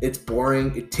expensive, it's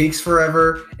boring, it takes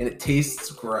forever, and it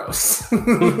tastes gross."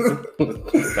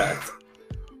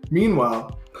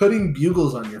 Meanwhile, putting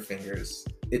Bugles on your fingers.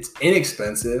 It's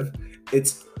inexpensive,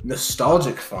 it's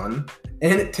nostalgic fun,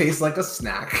 and it tastes like a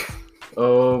snack.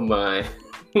 Oh my.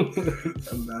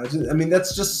 Imagine. I mean,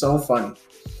 that's just so funny.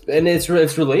 And it's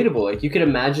relatable. Like, you could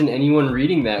imagine anyone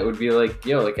reading that would be like,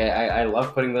 yo, like, I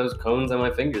love putting those cones on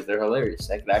my fingers. They're hilarious.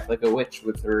 I could act like a witch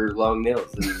with her long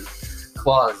nails and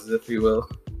claws, if you will.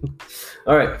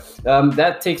 All right.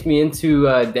 That takes me into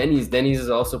Denny's. Denny's is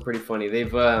also pretty funny.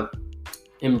 They've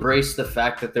embraced the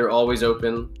fact that they're always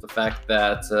open, the fact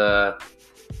that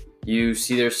you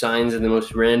see their signs in the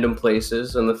most random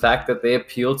places, and the fact that they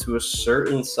appeal to a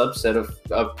certain subset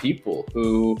of people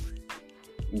who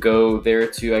go there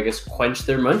to, I guess, quench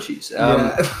their munchies.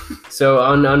 So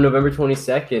on November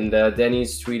 22nd,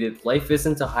 Denny's tweeted, "Life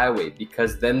isn't a highway,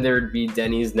 because then there'd be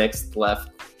Denny's next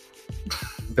left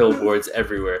billboards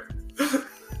everywhere.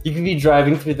 You could be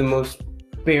driving through the most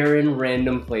barren,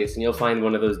 random place, and you'll find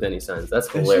one of those Denny's signs." That's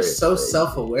hilarious. It's just so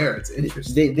self-aware. It's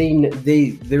interesting.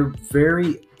 They're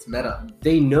very... It's meta.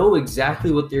 They know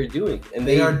exactly what they're doing, and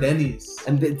they are Denny's,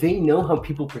 and they know how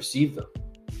people perceive them.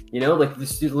 You know, like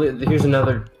this. Here's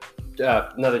another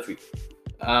tweet.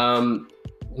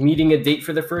 Meeting a date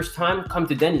for the first time? Come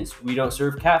to Denny's. We don't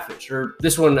serve catfish. Or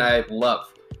this one I love.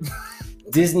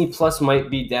 Disney Plus might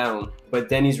be down, but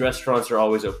Denny's restaurants are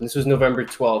always open. This was November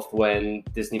 12th when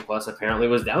Disney Plus apparently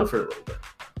was down for a little bit.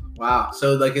 Wow.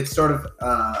 So like it's sort of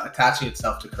attaching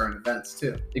itself to current events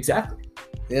too. Exactly.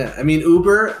 Yeah. I mean,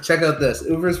 Uber, check out this.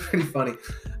 Uber is pretty funny.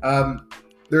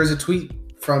 There's a tweet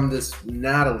from this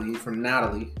Natalie.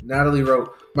 Natalie wrote,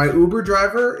 "My Uber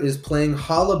driver is playing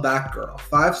Holla Back Girl.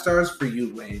 5 stars for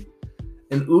you, Wayne."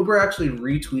 And Uber actually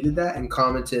retweeted that and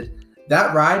commented,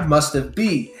 "That ride must have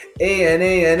been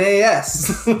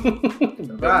ANANAS."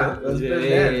 Right.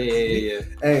 Yeah.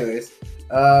 Anyways,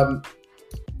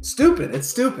 stupid. It's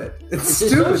stupid. It's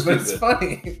stupid, but it's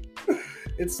funny.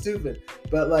 It's stupid.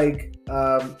 But like,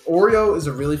 Oreo is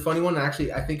a really funny one.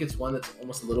 Actually, I think it's one that's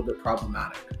almost a little bit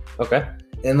problematic. Okay.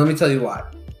 And let me tell you why.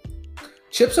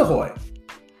 Chips Ahoy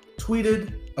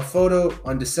tweeted a photo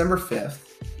on December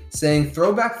 5th saying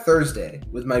Throwback Thursday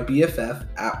with my BFF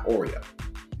at Oreo.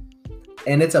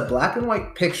 And it's a black and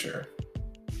white picture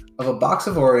of a box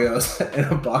of Oreos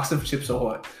and a box of Chips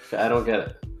Ahoy. I don't get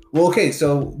it. Well, okay,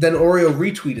 so then Oreo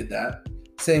retweeted that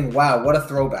saying, "Wow, what a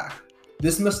throwback.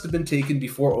 This must have been taken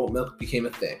before oat milk became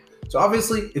a thing." So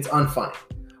obviously it's unfunny.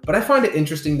 But I find it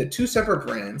interesting that 2 separate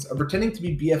brands are pretending to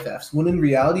be BFFs when in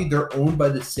reality they're owned by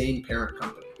the same parent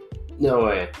company. No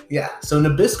way. Yeah, so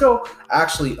Nabisco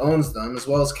actually owns them as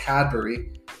well as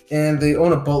Cadbury, and they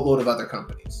own a boatload of other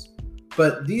companies.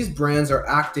 But these brands are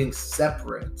acting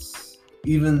separate,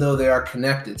 even though they are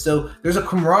connected. So there's a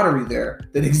camaraderie there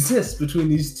that exists between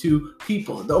these two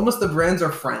people. Almost the brands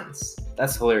are friends.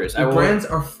 That's hilarious. The brands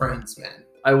are friends, man.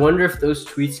 I wonder if those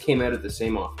tweets came out of the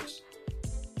same office.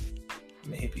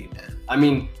 Maybe, man. I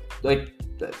mean, like...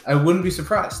 I wouldn't be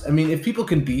surprised. I mean, if people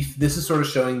can beef, this is sort of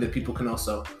showing that people can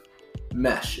also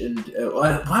mesh. And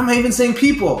why am I even saying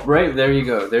people? Right, there you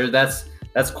go.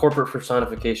 That's corporate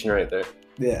personification right there.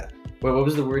 Yeah. Wait, what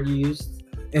was the word you used?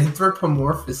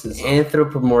 Anthropomorphism.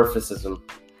 Anthropomorphism.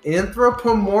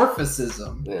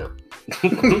 Anthropomorphism. Yeah.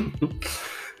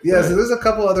 Yeah, so there's a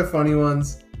couple other funny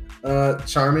ones.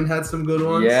 Charmin had some good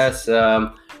ones. Yes.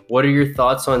 What are your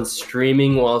thoughts on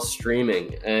streaming while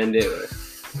streaming? And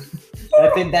I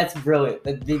think that's brilliant.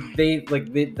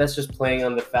 That's just playing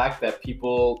on the fact that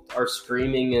people are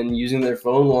streaming and using their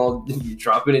phone while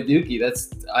dropping a dookie. That's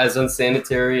as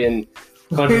unsanitary and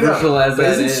controversial as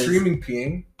that is. Isn't streaming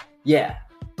peeing? Yeah.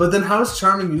 But then how is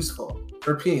Charmin useful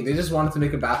for peeing? They just wanted to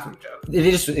make a bathroom joke.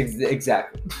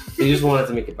 Exactly. They just wanted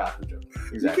to make a bathroom joke.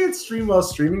 Exactly. You can't stream while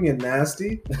streaming, you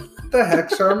nasty. What the heck,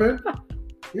 Charmin?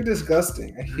 You're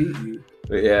disgusting. I hate you.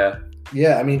 But yeah.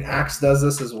 Yeah, I mean, Axe does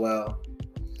this as well.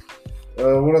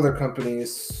 What other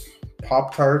companies?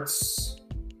 Pop-Tarts.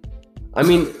 I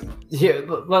mean, here,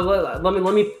 let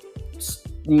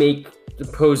me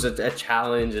pose a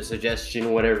challenge, a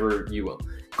suggestion, whatever you will.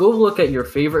 Go look at your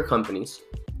favorite companies.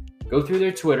 Go through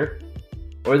their Twitter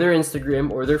or their Instagram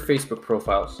or their Facebook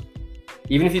profiles.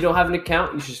 Even if you don't have an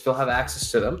account, you should still have access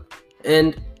to them.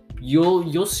 And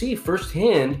you'll see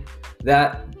firsthand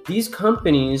that these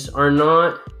companies are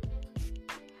not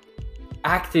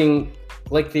acting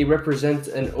like they represent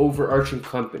an overarching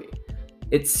company.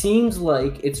 It seems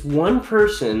like it's one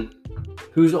person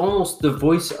who's almost the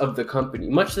voice of the company,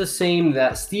 much the same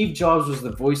that Steve Jobs was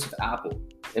the voice of Apple,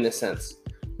 in a sense.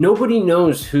 Nobody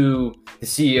knows who the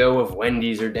CEO of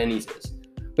Wendy's or Denny's is,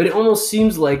 but it almost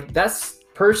seems like that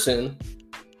person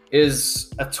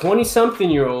is a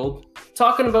 20-something-year-old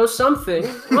talking about something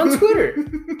on Twitter.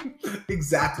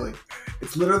 Exactly.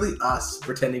 It's literally us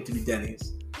pretending to be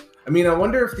Denny's. I mean, I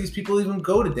wonder if these people even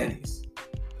go to Denny's.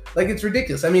 Like, it's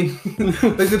ridiculous. I mean,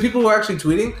 like the people who are actually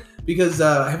tweeting, because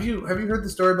have you heard the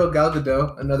story about Gal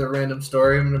Gadot? Another random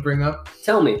story I'm going to bring up.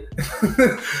 Tell me.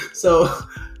 So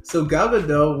Gal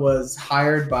Gadot was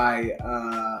hired by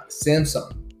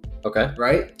Samsung. Okay.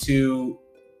 Right? To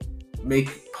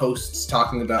make posts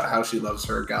talking about how she loves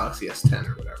her Galaxy S10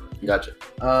 or whatever. Gotcha.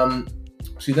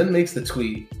 She then makes the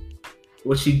tweet.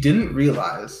 What she didn't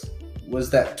realize was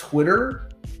that Twitter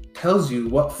tells you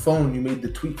what phone you made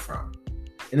the tweet from.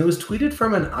 And it was tweeted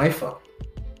from an iPhone.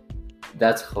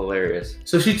 That's hilarious.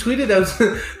 So she tweeted out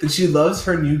that she loves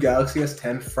her new Galaxy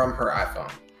S10 from her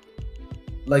iPhone.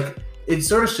 Like, it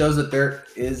sort of shows that there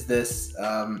is this,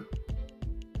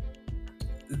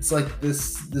 it's like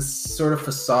this sort of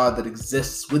facade that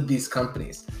exists with these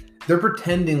companies. They're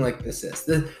pretending like this is.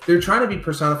 They're trying to be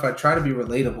personified, try to be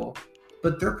relatable,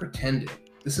 but they're pretending.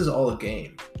 This is all a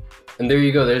game. And there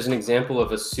you go. There's an example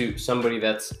of somebody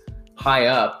that's high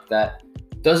up that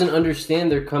doesn't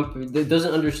understand their company, that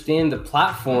doesn't understand the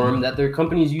platform that their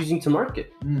company is using to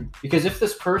market. Because if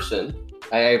this person,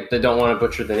 I don't want to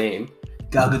butcher the name,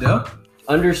 Gal Gadot,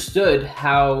 understood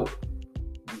how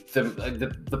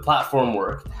the platform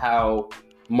worked, how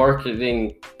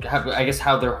marketing,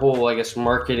 how their whole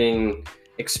marketing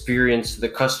experience to the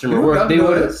customer worked, they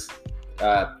would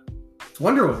have. It's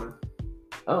Wonder Woman.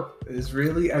 Oh,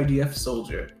 Israeli IDF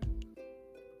soldier.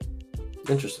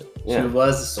 Interesting. Yeah. She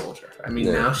was a soldier. I mean,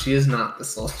 now she is not the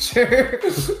soldier.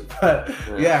 But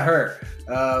yeah, her.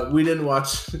 We didn't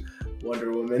watch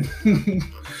Wonder Woman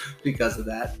because of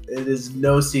that. It is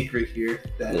no secret here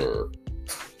that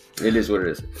it is what it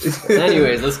is.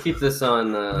 Anyways, let's keep this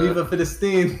on. Viva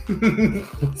Philistine.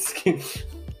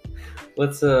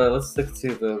 Let's stick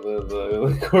to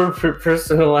the corporate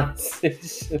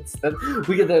personalizations.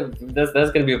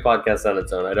 That's gonna be a podcast on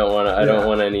its own. I don't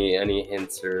want any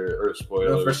hints or spoilers.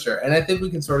 No, for sure. And I think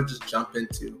we can sort of just jump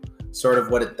into sort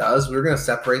of what it does. We're gonna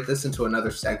separate this into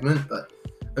another segment, but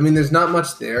I mean, there's not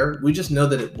much there. We just know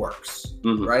that it works,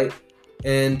 right?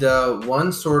 And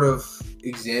one sort of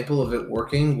example of it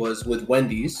working was with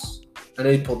Wendy's. I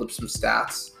know you pulled up some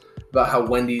stats about how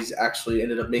Wendy's actually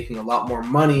ended up making a lot more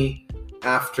money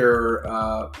after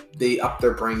they upped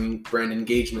their brand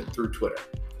engagement through Twitter.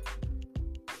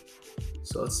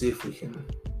 So let's see if we can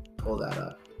pull that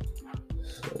up.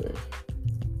 Sorry.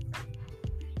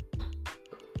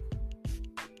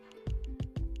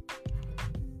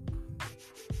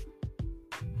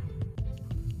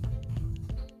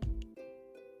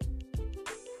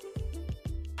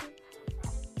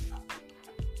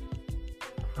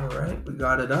 All right, we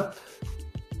got it up.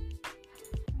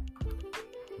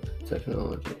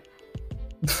 Technology.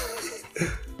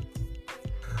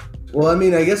 Well, I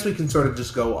mean, I guess we can sort of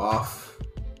just go off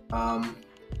for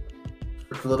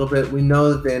a little bit. We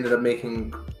know that they ended up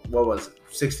making, what was it,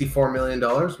 $64 million?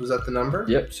 Was that the number?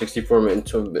 Yep, 64 million.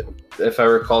 If I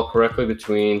recall correctly,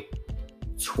 between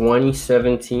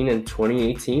 2017 and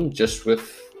 2018, just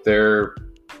with their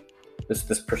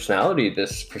this personality,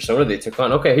 this persona they took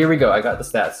on. Okay, here we go. I got the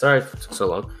stats. Sorry it took so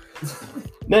long.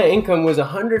 Net income was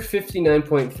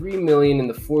 $159.3 million in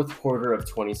the fourth quarter of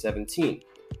 2017.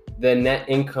 the net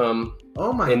income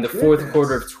in the fourth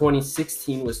quarter of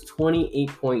 2016 was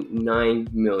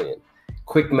 $28.9 million.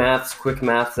 Quick maths,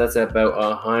 that's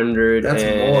about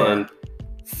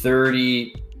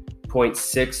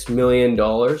 $130.6 million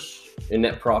in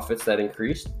net profits that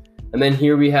increased. And then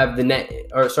here we have net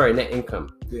income.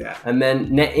 Yeah. And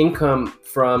then net income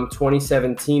from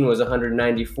 2017 was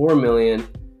 $194 million.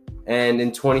 And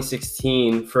in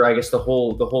 2016, for I guess the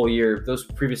whole year, those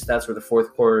previous stats were the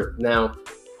fourth quarter. Now,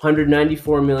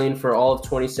 $194 million for all of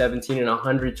 2017 and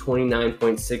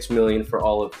 $129.6 million for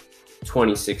all of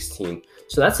 2016.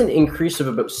 So that's an increase of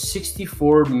about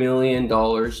 $64 million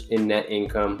in net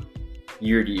income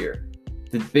year to year.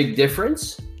 The big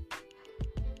difference?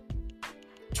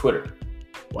 Twitter.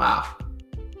 Wow.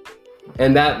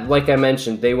 And that, like I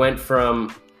mentioned, they went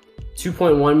from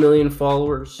 2.1 million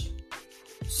followers.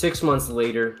 6 months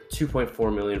later,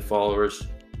 2.4 million followers.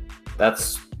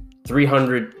 That's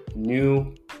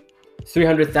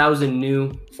 300,000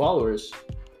 new followers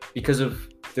because of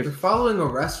they're following a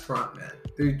restaurant, man.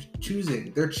 They're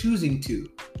choosing to.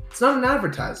 It's not an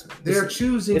advertisement. They are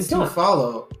choosing to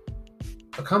follow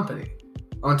a company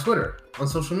on Twitter, on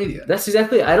social media. That's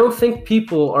exactly. I don't think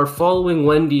people are following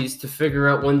Wendy's to figure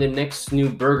out when the next new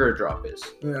burger drop is.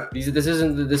 Yeah. This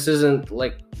isn't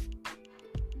like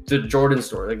the Jordan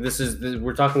store. Like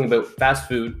we're talking about fast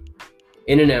food,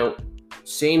 in and out,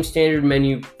 same standard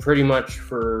menu pretty much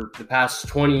for the past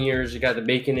 20 years. You got the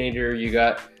Baconator, you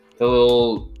got the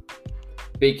little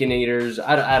Baconators.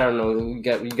 I don't know. We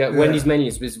got Wendy's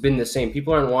menus. It's been the same.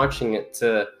 People aren't watching it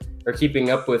or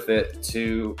keeping up with it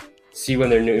to see when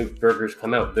their new burgers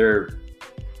come out. They're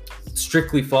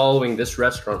strictly following this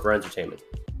restaurant for entertainment.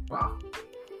 Wow.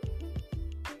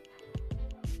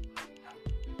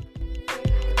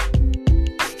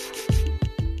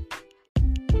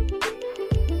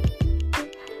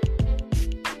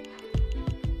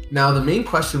 Now, the main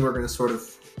question we're going to sort of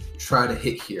try to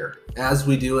hit here, as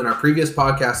we do in our previous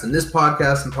podcast and this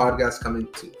podcast and podcasts coming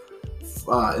to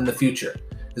in the future,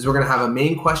 is we're going to have a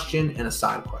main question and a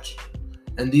side question.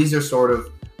 And these are sort of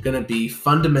going to be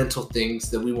fundamental things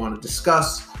that we want to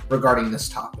discuss regarding this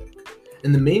topic.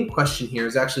 And the main question here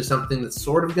is actually something that's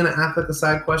sort of going to act like a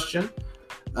side question.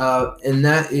 And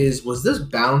that is, was this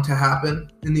bound to happen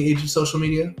in the age of social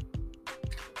media?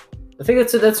 I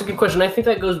think that's a good question. I think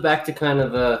that goes back to kind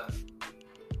of the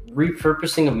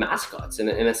repurposing of mascots in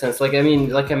a sense. Like, I mean,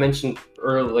 like I mentioned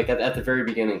earlier, like at the very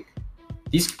beginning,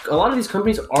 a lot of these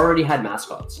companies already had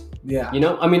mascots. Yeah. You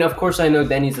know, I mean, of course, I know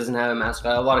Denny's doesn't have a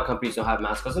mascot. A lot of companies don't have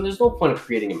mascots, and there's no point of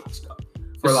creating a mascot.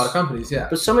 For a lot of companies, yeah.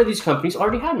 But some of these companies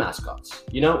already had mascots.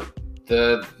 You know,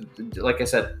 like I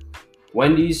said,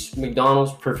 Wendy's,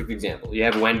 McDonald's, perfect example. You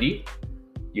have Wendy,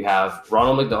 you have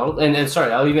Ronald McDonald, and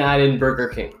sorry, I'll even add in Burger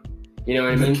King. You know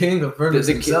what I mean? The king of burgers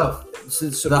himself.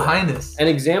 The highness. An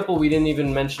example we didn't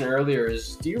even mention earlier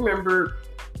is, do you remember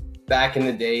back in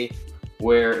the day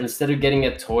where instead of getting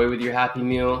a toy with your Happy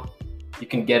Meal, you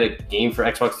can get a game for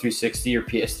Xbox 360 or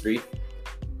PS3?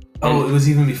 Oh, it was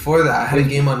even before that. I had a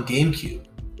game on GameCube.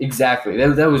 Exactly.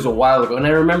 That was a while ago. And I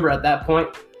remember at that point,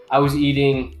 I was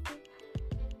eating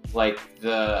like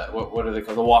what are they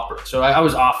called? The Whopper. So I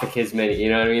was off the kids menu. You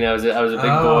know what I mean? I was a big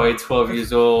boy, 12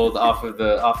 years old, off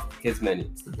the kids menu.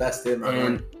 It's the best day of my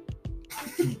life.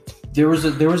 There was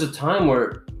a time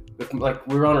where, like,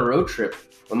 we were on a road trip.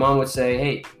 My mom would say,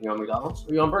 "Hey, you on McDonald's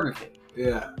or you on Burger King?"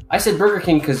 Yeah. I said Burger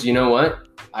King because you know what?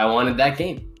 I wanted that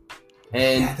game.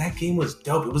 And yeah, that game was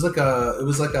dope. It was like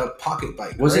a pocket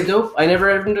bike. Was it dope? I never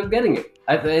ended up getting it.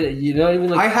 You know what I mean?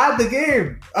 Like, I had the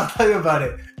game. I'll tell you about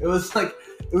it. It was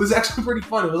actually pretty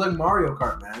fun. It was like Mario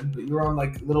Kart, man. But you were on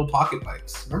like little pocket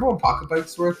bikes. Remember when pocket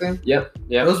bikes were a thing? Yep.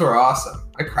 Those were awesome.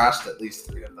 I crashed at least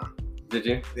 3 of them. Did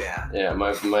you? Yeah. Yeah.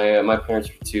 My parents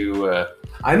were too.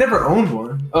 I never owned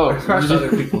one. Oh, I crashed other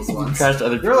people's ones. Crashed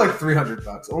other. They were like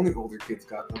 $300. Only older kids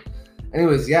got them.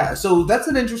 Anyways, yeah. So that's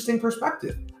an interesting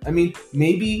perspective. I mean,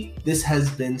 maybe this has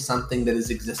been something that has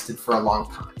existed for a long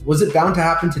time. Was it bound to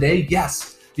happen today?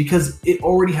 Yes, because it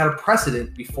already had a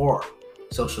precedent before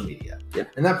social media. Yeah.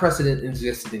 And that precedent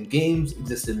existed in games,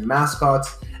 existed in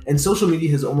mascots, and social media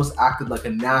has almost acted like a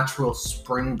natural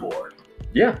springboard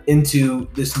into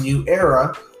this new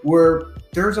era where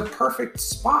there's a perfect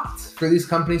spot for these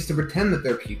companies to pretend that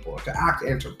they're people, to act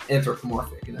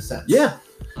anthropomorphic in a sense. Yeah.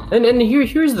 And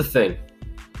here's the thing.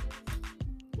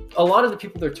 A lot of the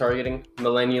people they're targeting,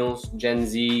 millennials, Gen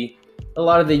Z, a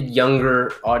lot of the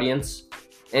younger audience,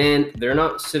 and they're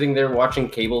not sitting there watching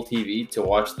cable TV to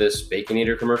watch this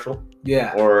Baconator commercial.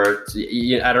 Yeah. Or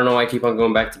I don't know why I keep on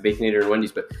going back to Baconator and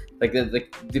Wendy's, but like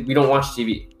we don't watch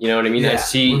TV. You know what I mean? Yeah, I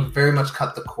see. we're very much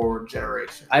cut the cord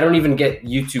generation. I don't even get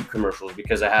YouTube commercials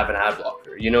because I have an ad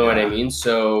blocker. You know what I mean?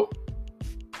 So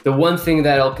the one thing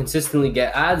that I'll consistently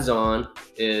get ads on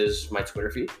is my Twitter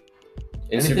feed,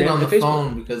 Instagram, anything on the Facebook.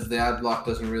 phone, because the ad block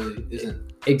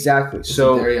isn't exactly.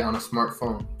 So there on a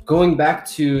smartphone. Going back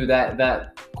to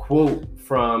that quote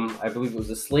from, I believe it was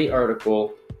a Slate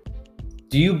article.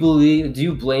 Do you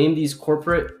blame these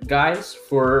corporate guys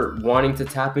for wanting to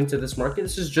tap into this market?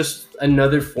 This is just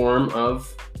another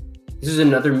this is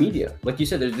another media. Like you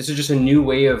said, this is just a new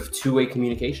way of two-way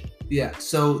communication. Yeah,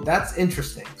 so that's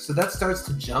interesting. So that starts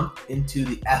to jump into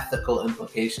the ethical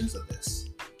implications of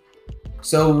this.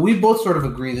 So we both sort of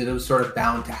agree that it was sort of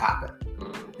bound to happen.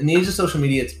 In the age of social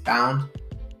media, it's bound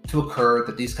to occur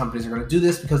that these companies are going to do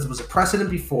this because there was a precedent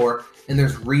before, and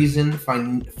there's reason,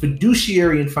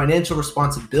 fiduciary and financial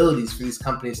responsibilities for these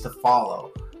companies to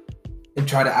follow and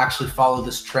try to actually follow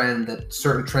this trend that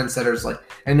certain trendsetters, like,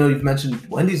 I know you've mentioned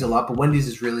Wendy's a lot, but Wendy's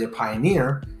is really a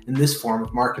pioneer in this form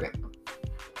of marketing.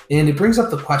 And it brings up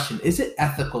the question, is it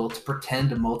ethical to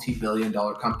pretend a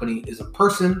multi-billion-dollar company is a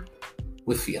person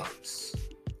with feelings?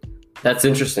 That's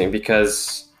interesting,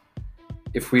 because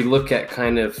if we look at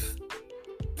kind of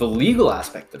the legal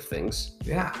aspect of things,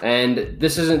 and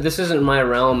this isn't my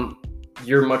realm.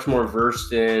 You're much more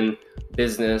versed in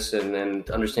business and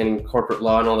understanding corporate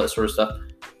law and all that sort of stuff.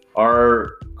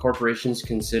 Are corporations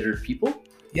considered people?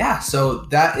 Yeah, so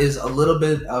that is a little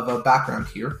bit of a background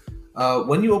here.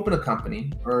 When you open a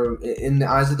company, or in the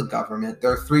eyes of the government,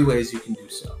 there are three ways you can do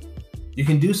so. You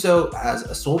can do so as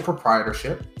a sole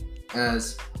proprietorship,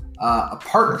 as a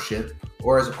partnership,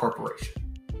 or as a corporation.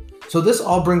 So this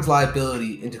all brings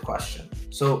liability into question.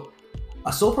 So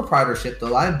a sole proprietorship, the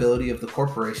liability of the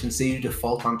corporation, say you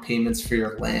default on payments for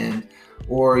your land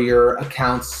or your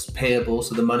accounts payable,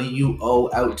 so the money you owe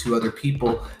out to other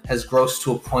people has grossed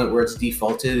to a point where it's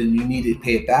defaulted and you need to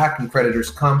pay it back, and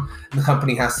creditors come and the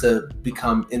company has to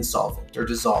become insolvent or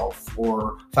dissolve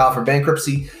or file for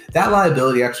bankruptcy. That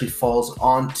liability actually falls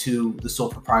onto the sole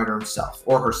proprietor himself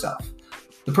or herself.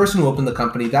 The person who opened the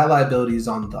company, that liability is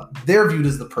on them. They're viewed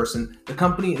as the person. The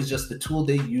company is just the tool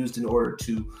they used in order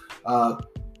to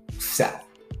sell.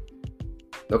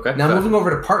 Okay. Now, moving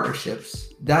over to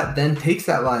partnerships, that then takes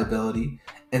that liability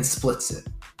and splits it.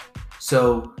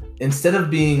 So instead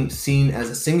of being seen as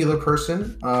a singular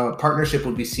person, partnership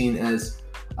would be seen as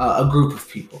a group of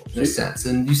people in a sense.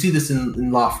 And you see this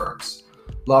in law firms.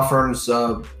 Law firms,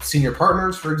 senior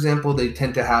partners, for example, they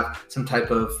tend to have some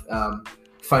type of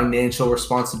financial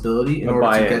responsibility in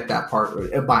order to get that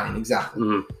part, a buy-in, exactly.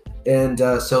 Mm-hmm. And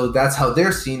so that's how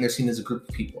they're seen. They're seen as a group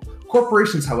of people.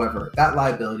 Corporations, however, that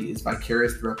liability is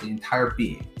vicarious throughout the entire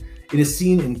being. It is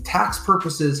seen in tax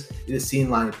purposes. It is seen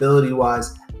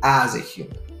liability-wise as a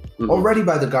human, already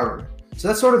by the government. So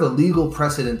that's sort of the legal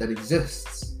precedent that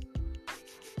exists.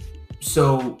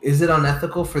 So is it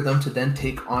unethical for them to then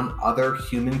take on other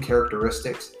human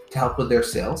characteristics to help with their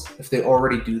sales if they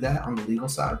already do that on the legal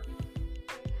side?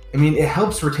 I mean, it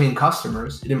helps retain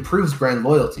customers. It improves brand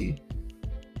loyalty.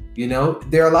 You know,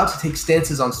 they're allowed to take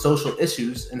stances on social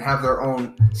issues and have their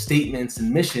own statements and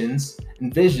missions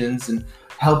and visions and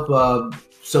help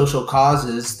social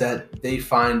causes that they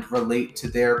find relate to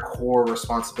their core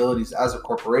responsibilities as a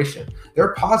corporation. There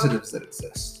are positives that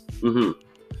exist. Mm-hmm.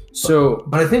 So,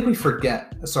 but I think we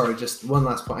forget, sorry, just one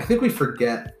last point. I think we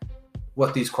forget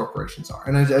what these corporations are.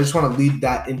 And I just want to lead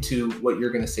that into what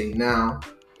you're going to say now,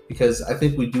 because I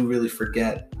think we do really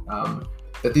forget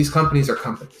that these companies are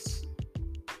companies.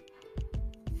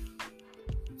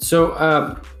 So,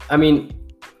 I mean,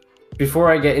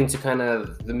 before I get into kind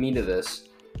of the meat of this,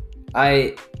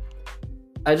 I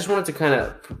just wanted to kind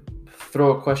of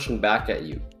throw a question back at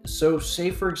you. So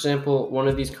say, for example, one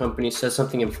of these companies says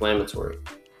something inflammatory.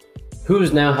 Who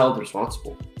is now held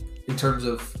responsible? In terms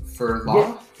of for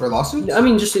lawsuits? I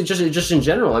mean, just in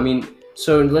general. I mean,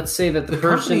 so let's say that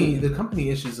the company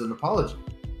issues an apology.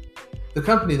 The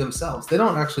company themselves, they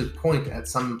don't actually point at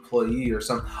some employee or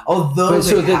some, although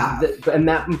and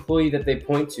that employee that they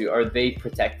point to, are they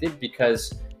protected?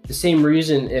 Because the same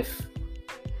reason, if,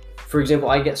 for example,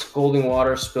 I get scalding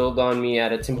water spilled on me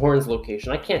at a Tim Hortons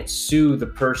location, I can't sue the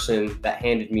person that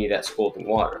handed me that scalding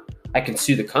water. I can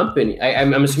sue the company.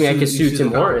 I'm assuming I can sue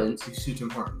Tim Hortons. You sue Tim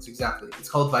Hortons, exactly. It's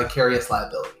called vicarious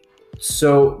liability.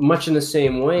 So much in the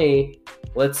same way,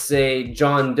 let's say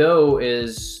John Doe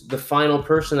is the final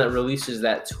person that releases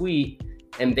that tweet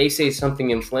and they say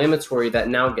something inflammatory that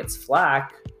now gets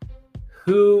flack.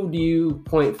 Who do you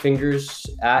point fingers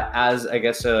at as, I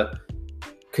guess, a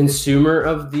consumer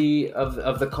of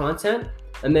the content?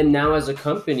 And then now as a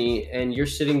company, and you're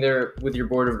sitting there with your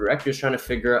board of directors trying to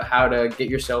figure out how to get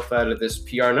yourself out of this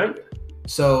PR nightmare.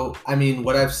 So, I mean,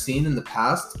 what I've seen in the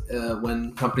past,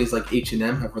 when companies like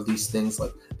H&M have released things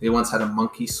like they once had a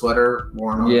monkey sweater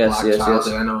worn on a black child.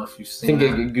 I don't know if you've seen that.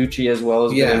 I think Gucci as well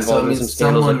has been involved so, I mean, in some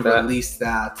scandals someone like that. released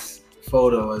that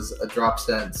photo as a drop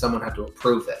set and someone had to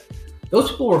approve it.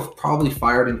 Those people were probably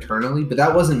fired internally, but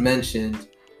that wasn't mentioned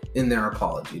in their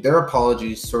apology. Their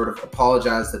apology sort of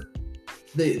apologized that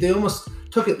they almost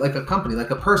took it like a company, like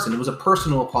a person. It was a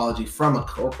personal apology from a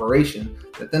corporation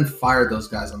that then fired those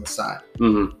guys on the side.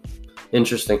 Mm-hmm.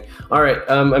 Interesting. All right.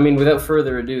 I mean, without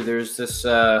further ado, there's this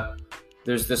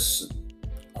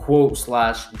quote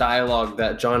 / dialogue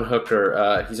that John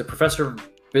Hooker, he's a professor of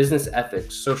business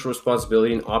ethics, social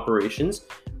responsibility, and operations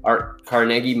at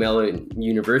Carnegie Mellon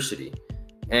University,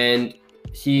 and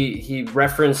he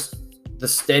referenced the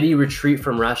steady retreat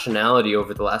from rationality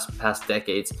over the past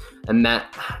decades, and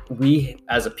that we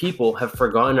as a people have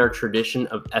forgotten our tradition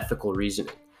of ethical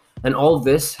reasoning. And all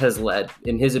this has led,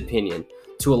 in his opinion,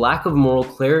 to a lack of moral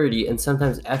clarity and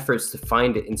sometimes efforts to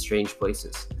find it in strange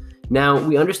places. Now,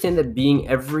 we understand that being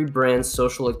every brand's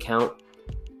social account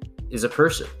is a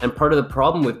person. And part of the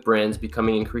problem with brands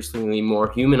becoming increasingly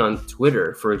more human on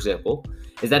Twitter, for example,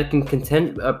 is that it can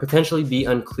potentially be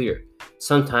unclear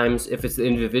sometimes if it's the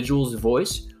individual's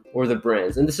voice or the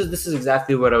brand's. And this is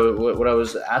exactly what I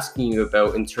was asking you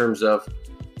about in terms of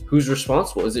who's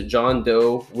responsible. Is it John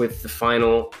Doe with the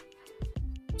final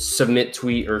submit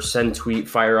tweet or send tweet,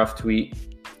 fire off tweet,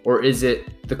 or is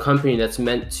it the company that's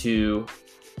meant to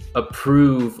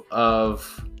approve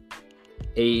of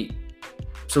a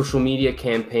social media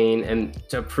campaign and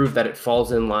to prove that it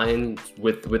falls in line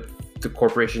with the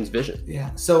corporation's vision? Yeah,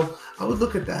 so I would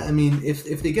look at that. I mean,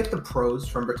 if they get the pros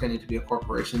from pretending to be a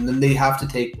corporation, then they have to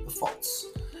take the faults.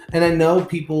 And I know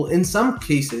people, in some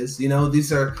cases, you know,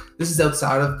 this is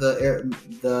outside of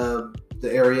the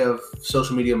area of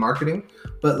social media marketing,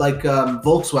 but like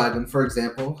Volkswagen, for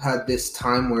example, had this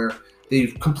time where they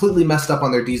completely messed up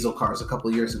on their diesel cars a couple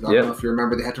of years ago. I don't know if you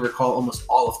remember, they had to recall almost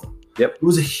all of them. Yep. It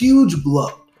was a huge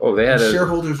blow. Oh,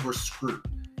 shareholders were screwed.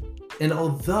 And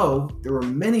although there were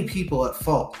many people at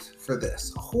fault for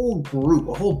this, a whole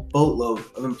boatload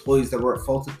of employees that were at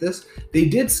fault at this, they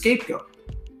did scapegoat.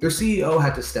 Their CEO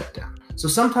had to step down. So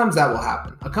sometimes that will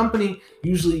happen. A company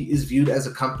usually is viewed as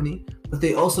a company, but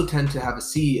they also tend to have a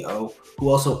CEO who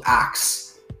also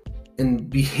acts and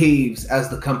behaves as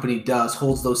the company does,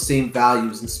 holds those same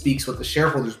values and speaks what the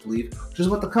shareholders believe, which is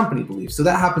what the company believes. So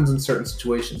that happens in certain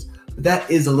situations. But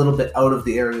that is a little bit out of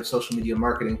the area of social media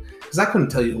marketing, because I couldn't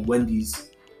tell you who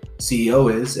Wendy's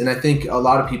CEO is, and I think a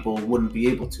lot of people wouldn't be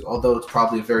able to, although it's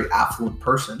probably a very affluent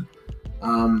person.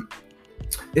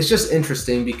 It's just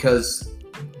interesting because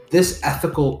this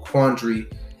ethical quandary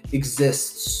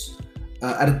exists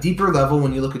at a deeper level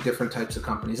when you look at different types of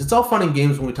companies. It's all fun and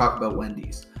games when we talk about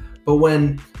Wendy's, but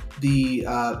when the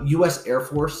U.S. Air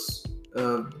Force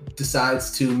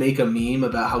decides to make a meme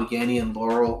about how Yanni and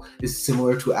Laurel is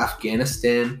similar to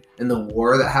Afghanistan and the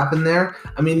war that happened there,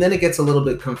 I mean, then it gets a little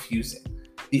bit confusing.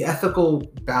 The ethical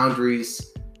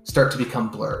boundaries start to become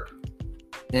blurred.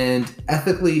 And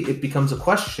ethically, it becomes a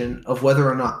question of whether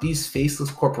or not these faceless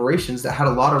corporations that had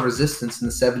a lot of resistance in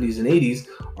the 70s and 80s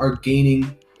are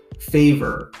gaining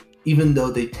favor, even though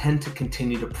they tend to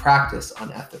continue to practice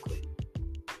unethically.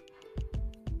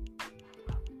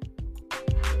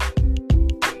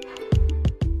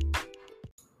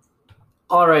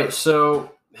 All right,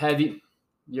 so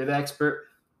you're the expert.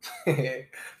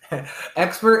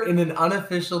 Expert in an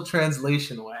unofficial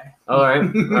translation way. All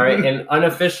right, and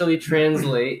unofficially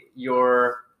translate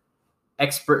your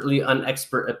expertly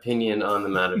unexpert opinion on the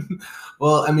matter.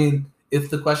 Well, I mean, if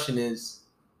the question is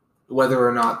whether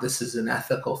or not this is an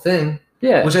ethical thing,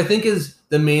 which I think is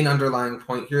the main underlying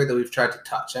point here that we've tried to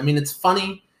touch. I mean, it's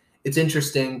funny, it's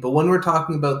interesting, but when we're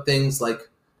talking about things like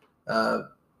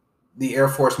the Air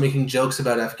Force making jokes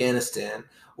about Afghanistan,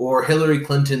 or Hillary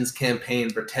Clinton's campaign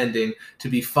pretending to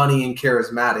be funny and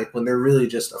charismatic when they're really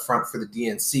just a front for the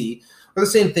DNC, or the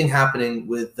same thing happening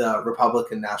with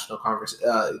Republican National Congress.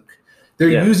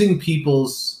 They're using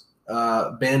people's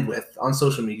bandwidth on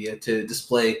social media to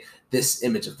display this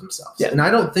image of themselves. Yeah. And I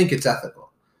don't think it's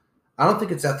ethical. I don't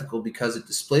think it's ethical because it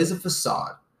displays a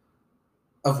facade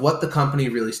of what the company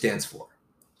really stands for.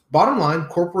 Bottom line,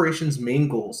 corporations' main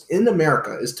goals in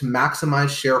America is to maximize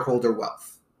shareholder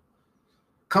wealth.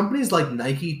 Companies like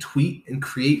Nike tweet and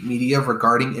create media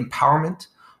regarding empowerment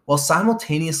while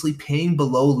simultaneously paying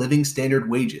below living standard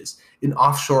wages in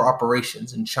offshore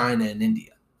operations in China and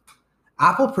India.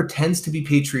 Apple pretends to be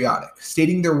patriotic,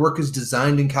 stating their work is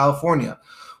designed in California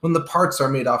when the parts are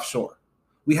made offshore,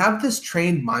 We have this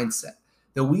trained mindset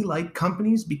that we like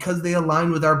companies because they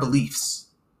align with our beliefs.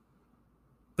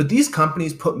 But these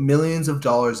companies put millions of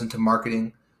dollars into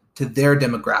marketing to their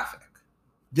demographic.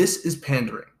 This is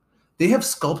pandering. They have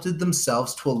sculpted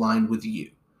themselves to align with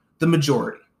you, the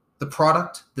majority, the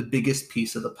product, the biggest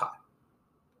piece of the pie.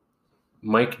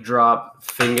 Mic drop,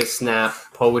 finger snap,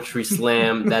 poetry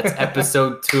slam. That's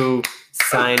episode 2,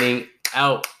 signing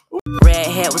out. Red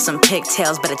hair with some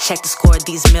pigtails, better check the score of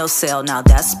these meal sale. Now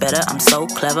that's better, I'm so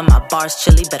clever, my bar's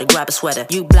chilly, better grab a sweater.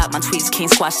 You block my tweets,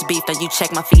 can't squash the beef, and you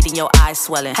check my feet and your eyes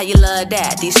swelling. How you love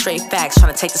that? These straight facts,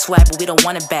 trying to take the swag, but we don't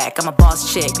want it back. I'm a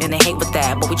boss chick, and they hate with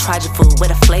that, but we tried your food, where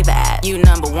the flavor at? You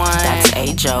number 1, that's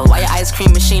a joke. Why your ice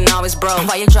cream machine always broke?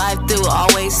 Why your drive-through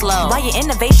always slow? Why your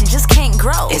innovation just can't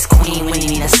grow? It's Queen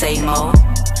Wendy, need a say mo.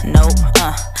 Nope,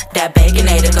 that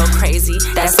baconator go crazy.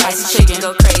 That spicy chicken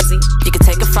go crazy. You can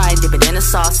take a fry, dip it in a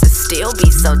sauce, it still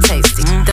be so tasty.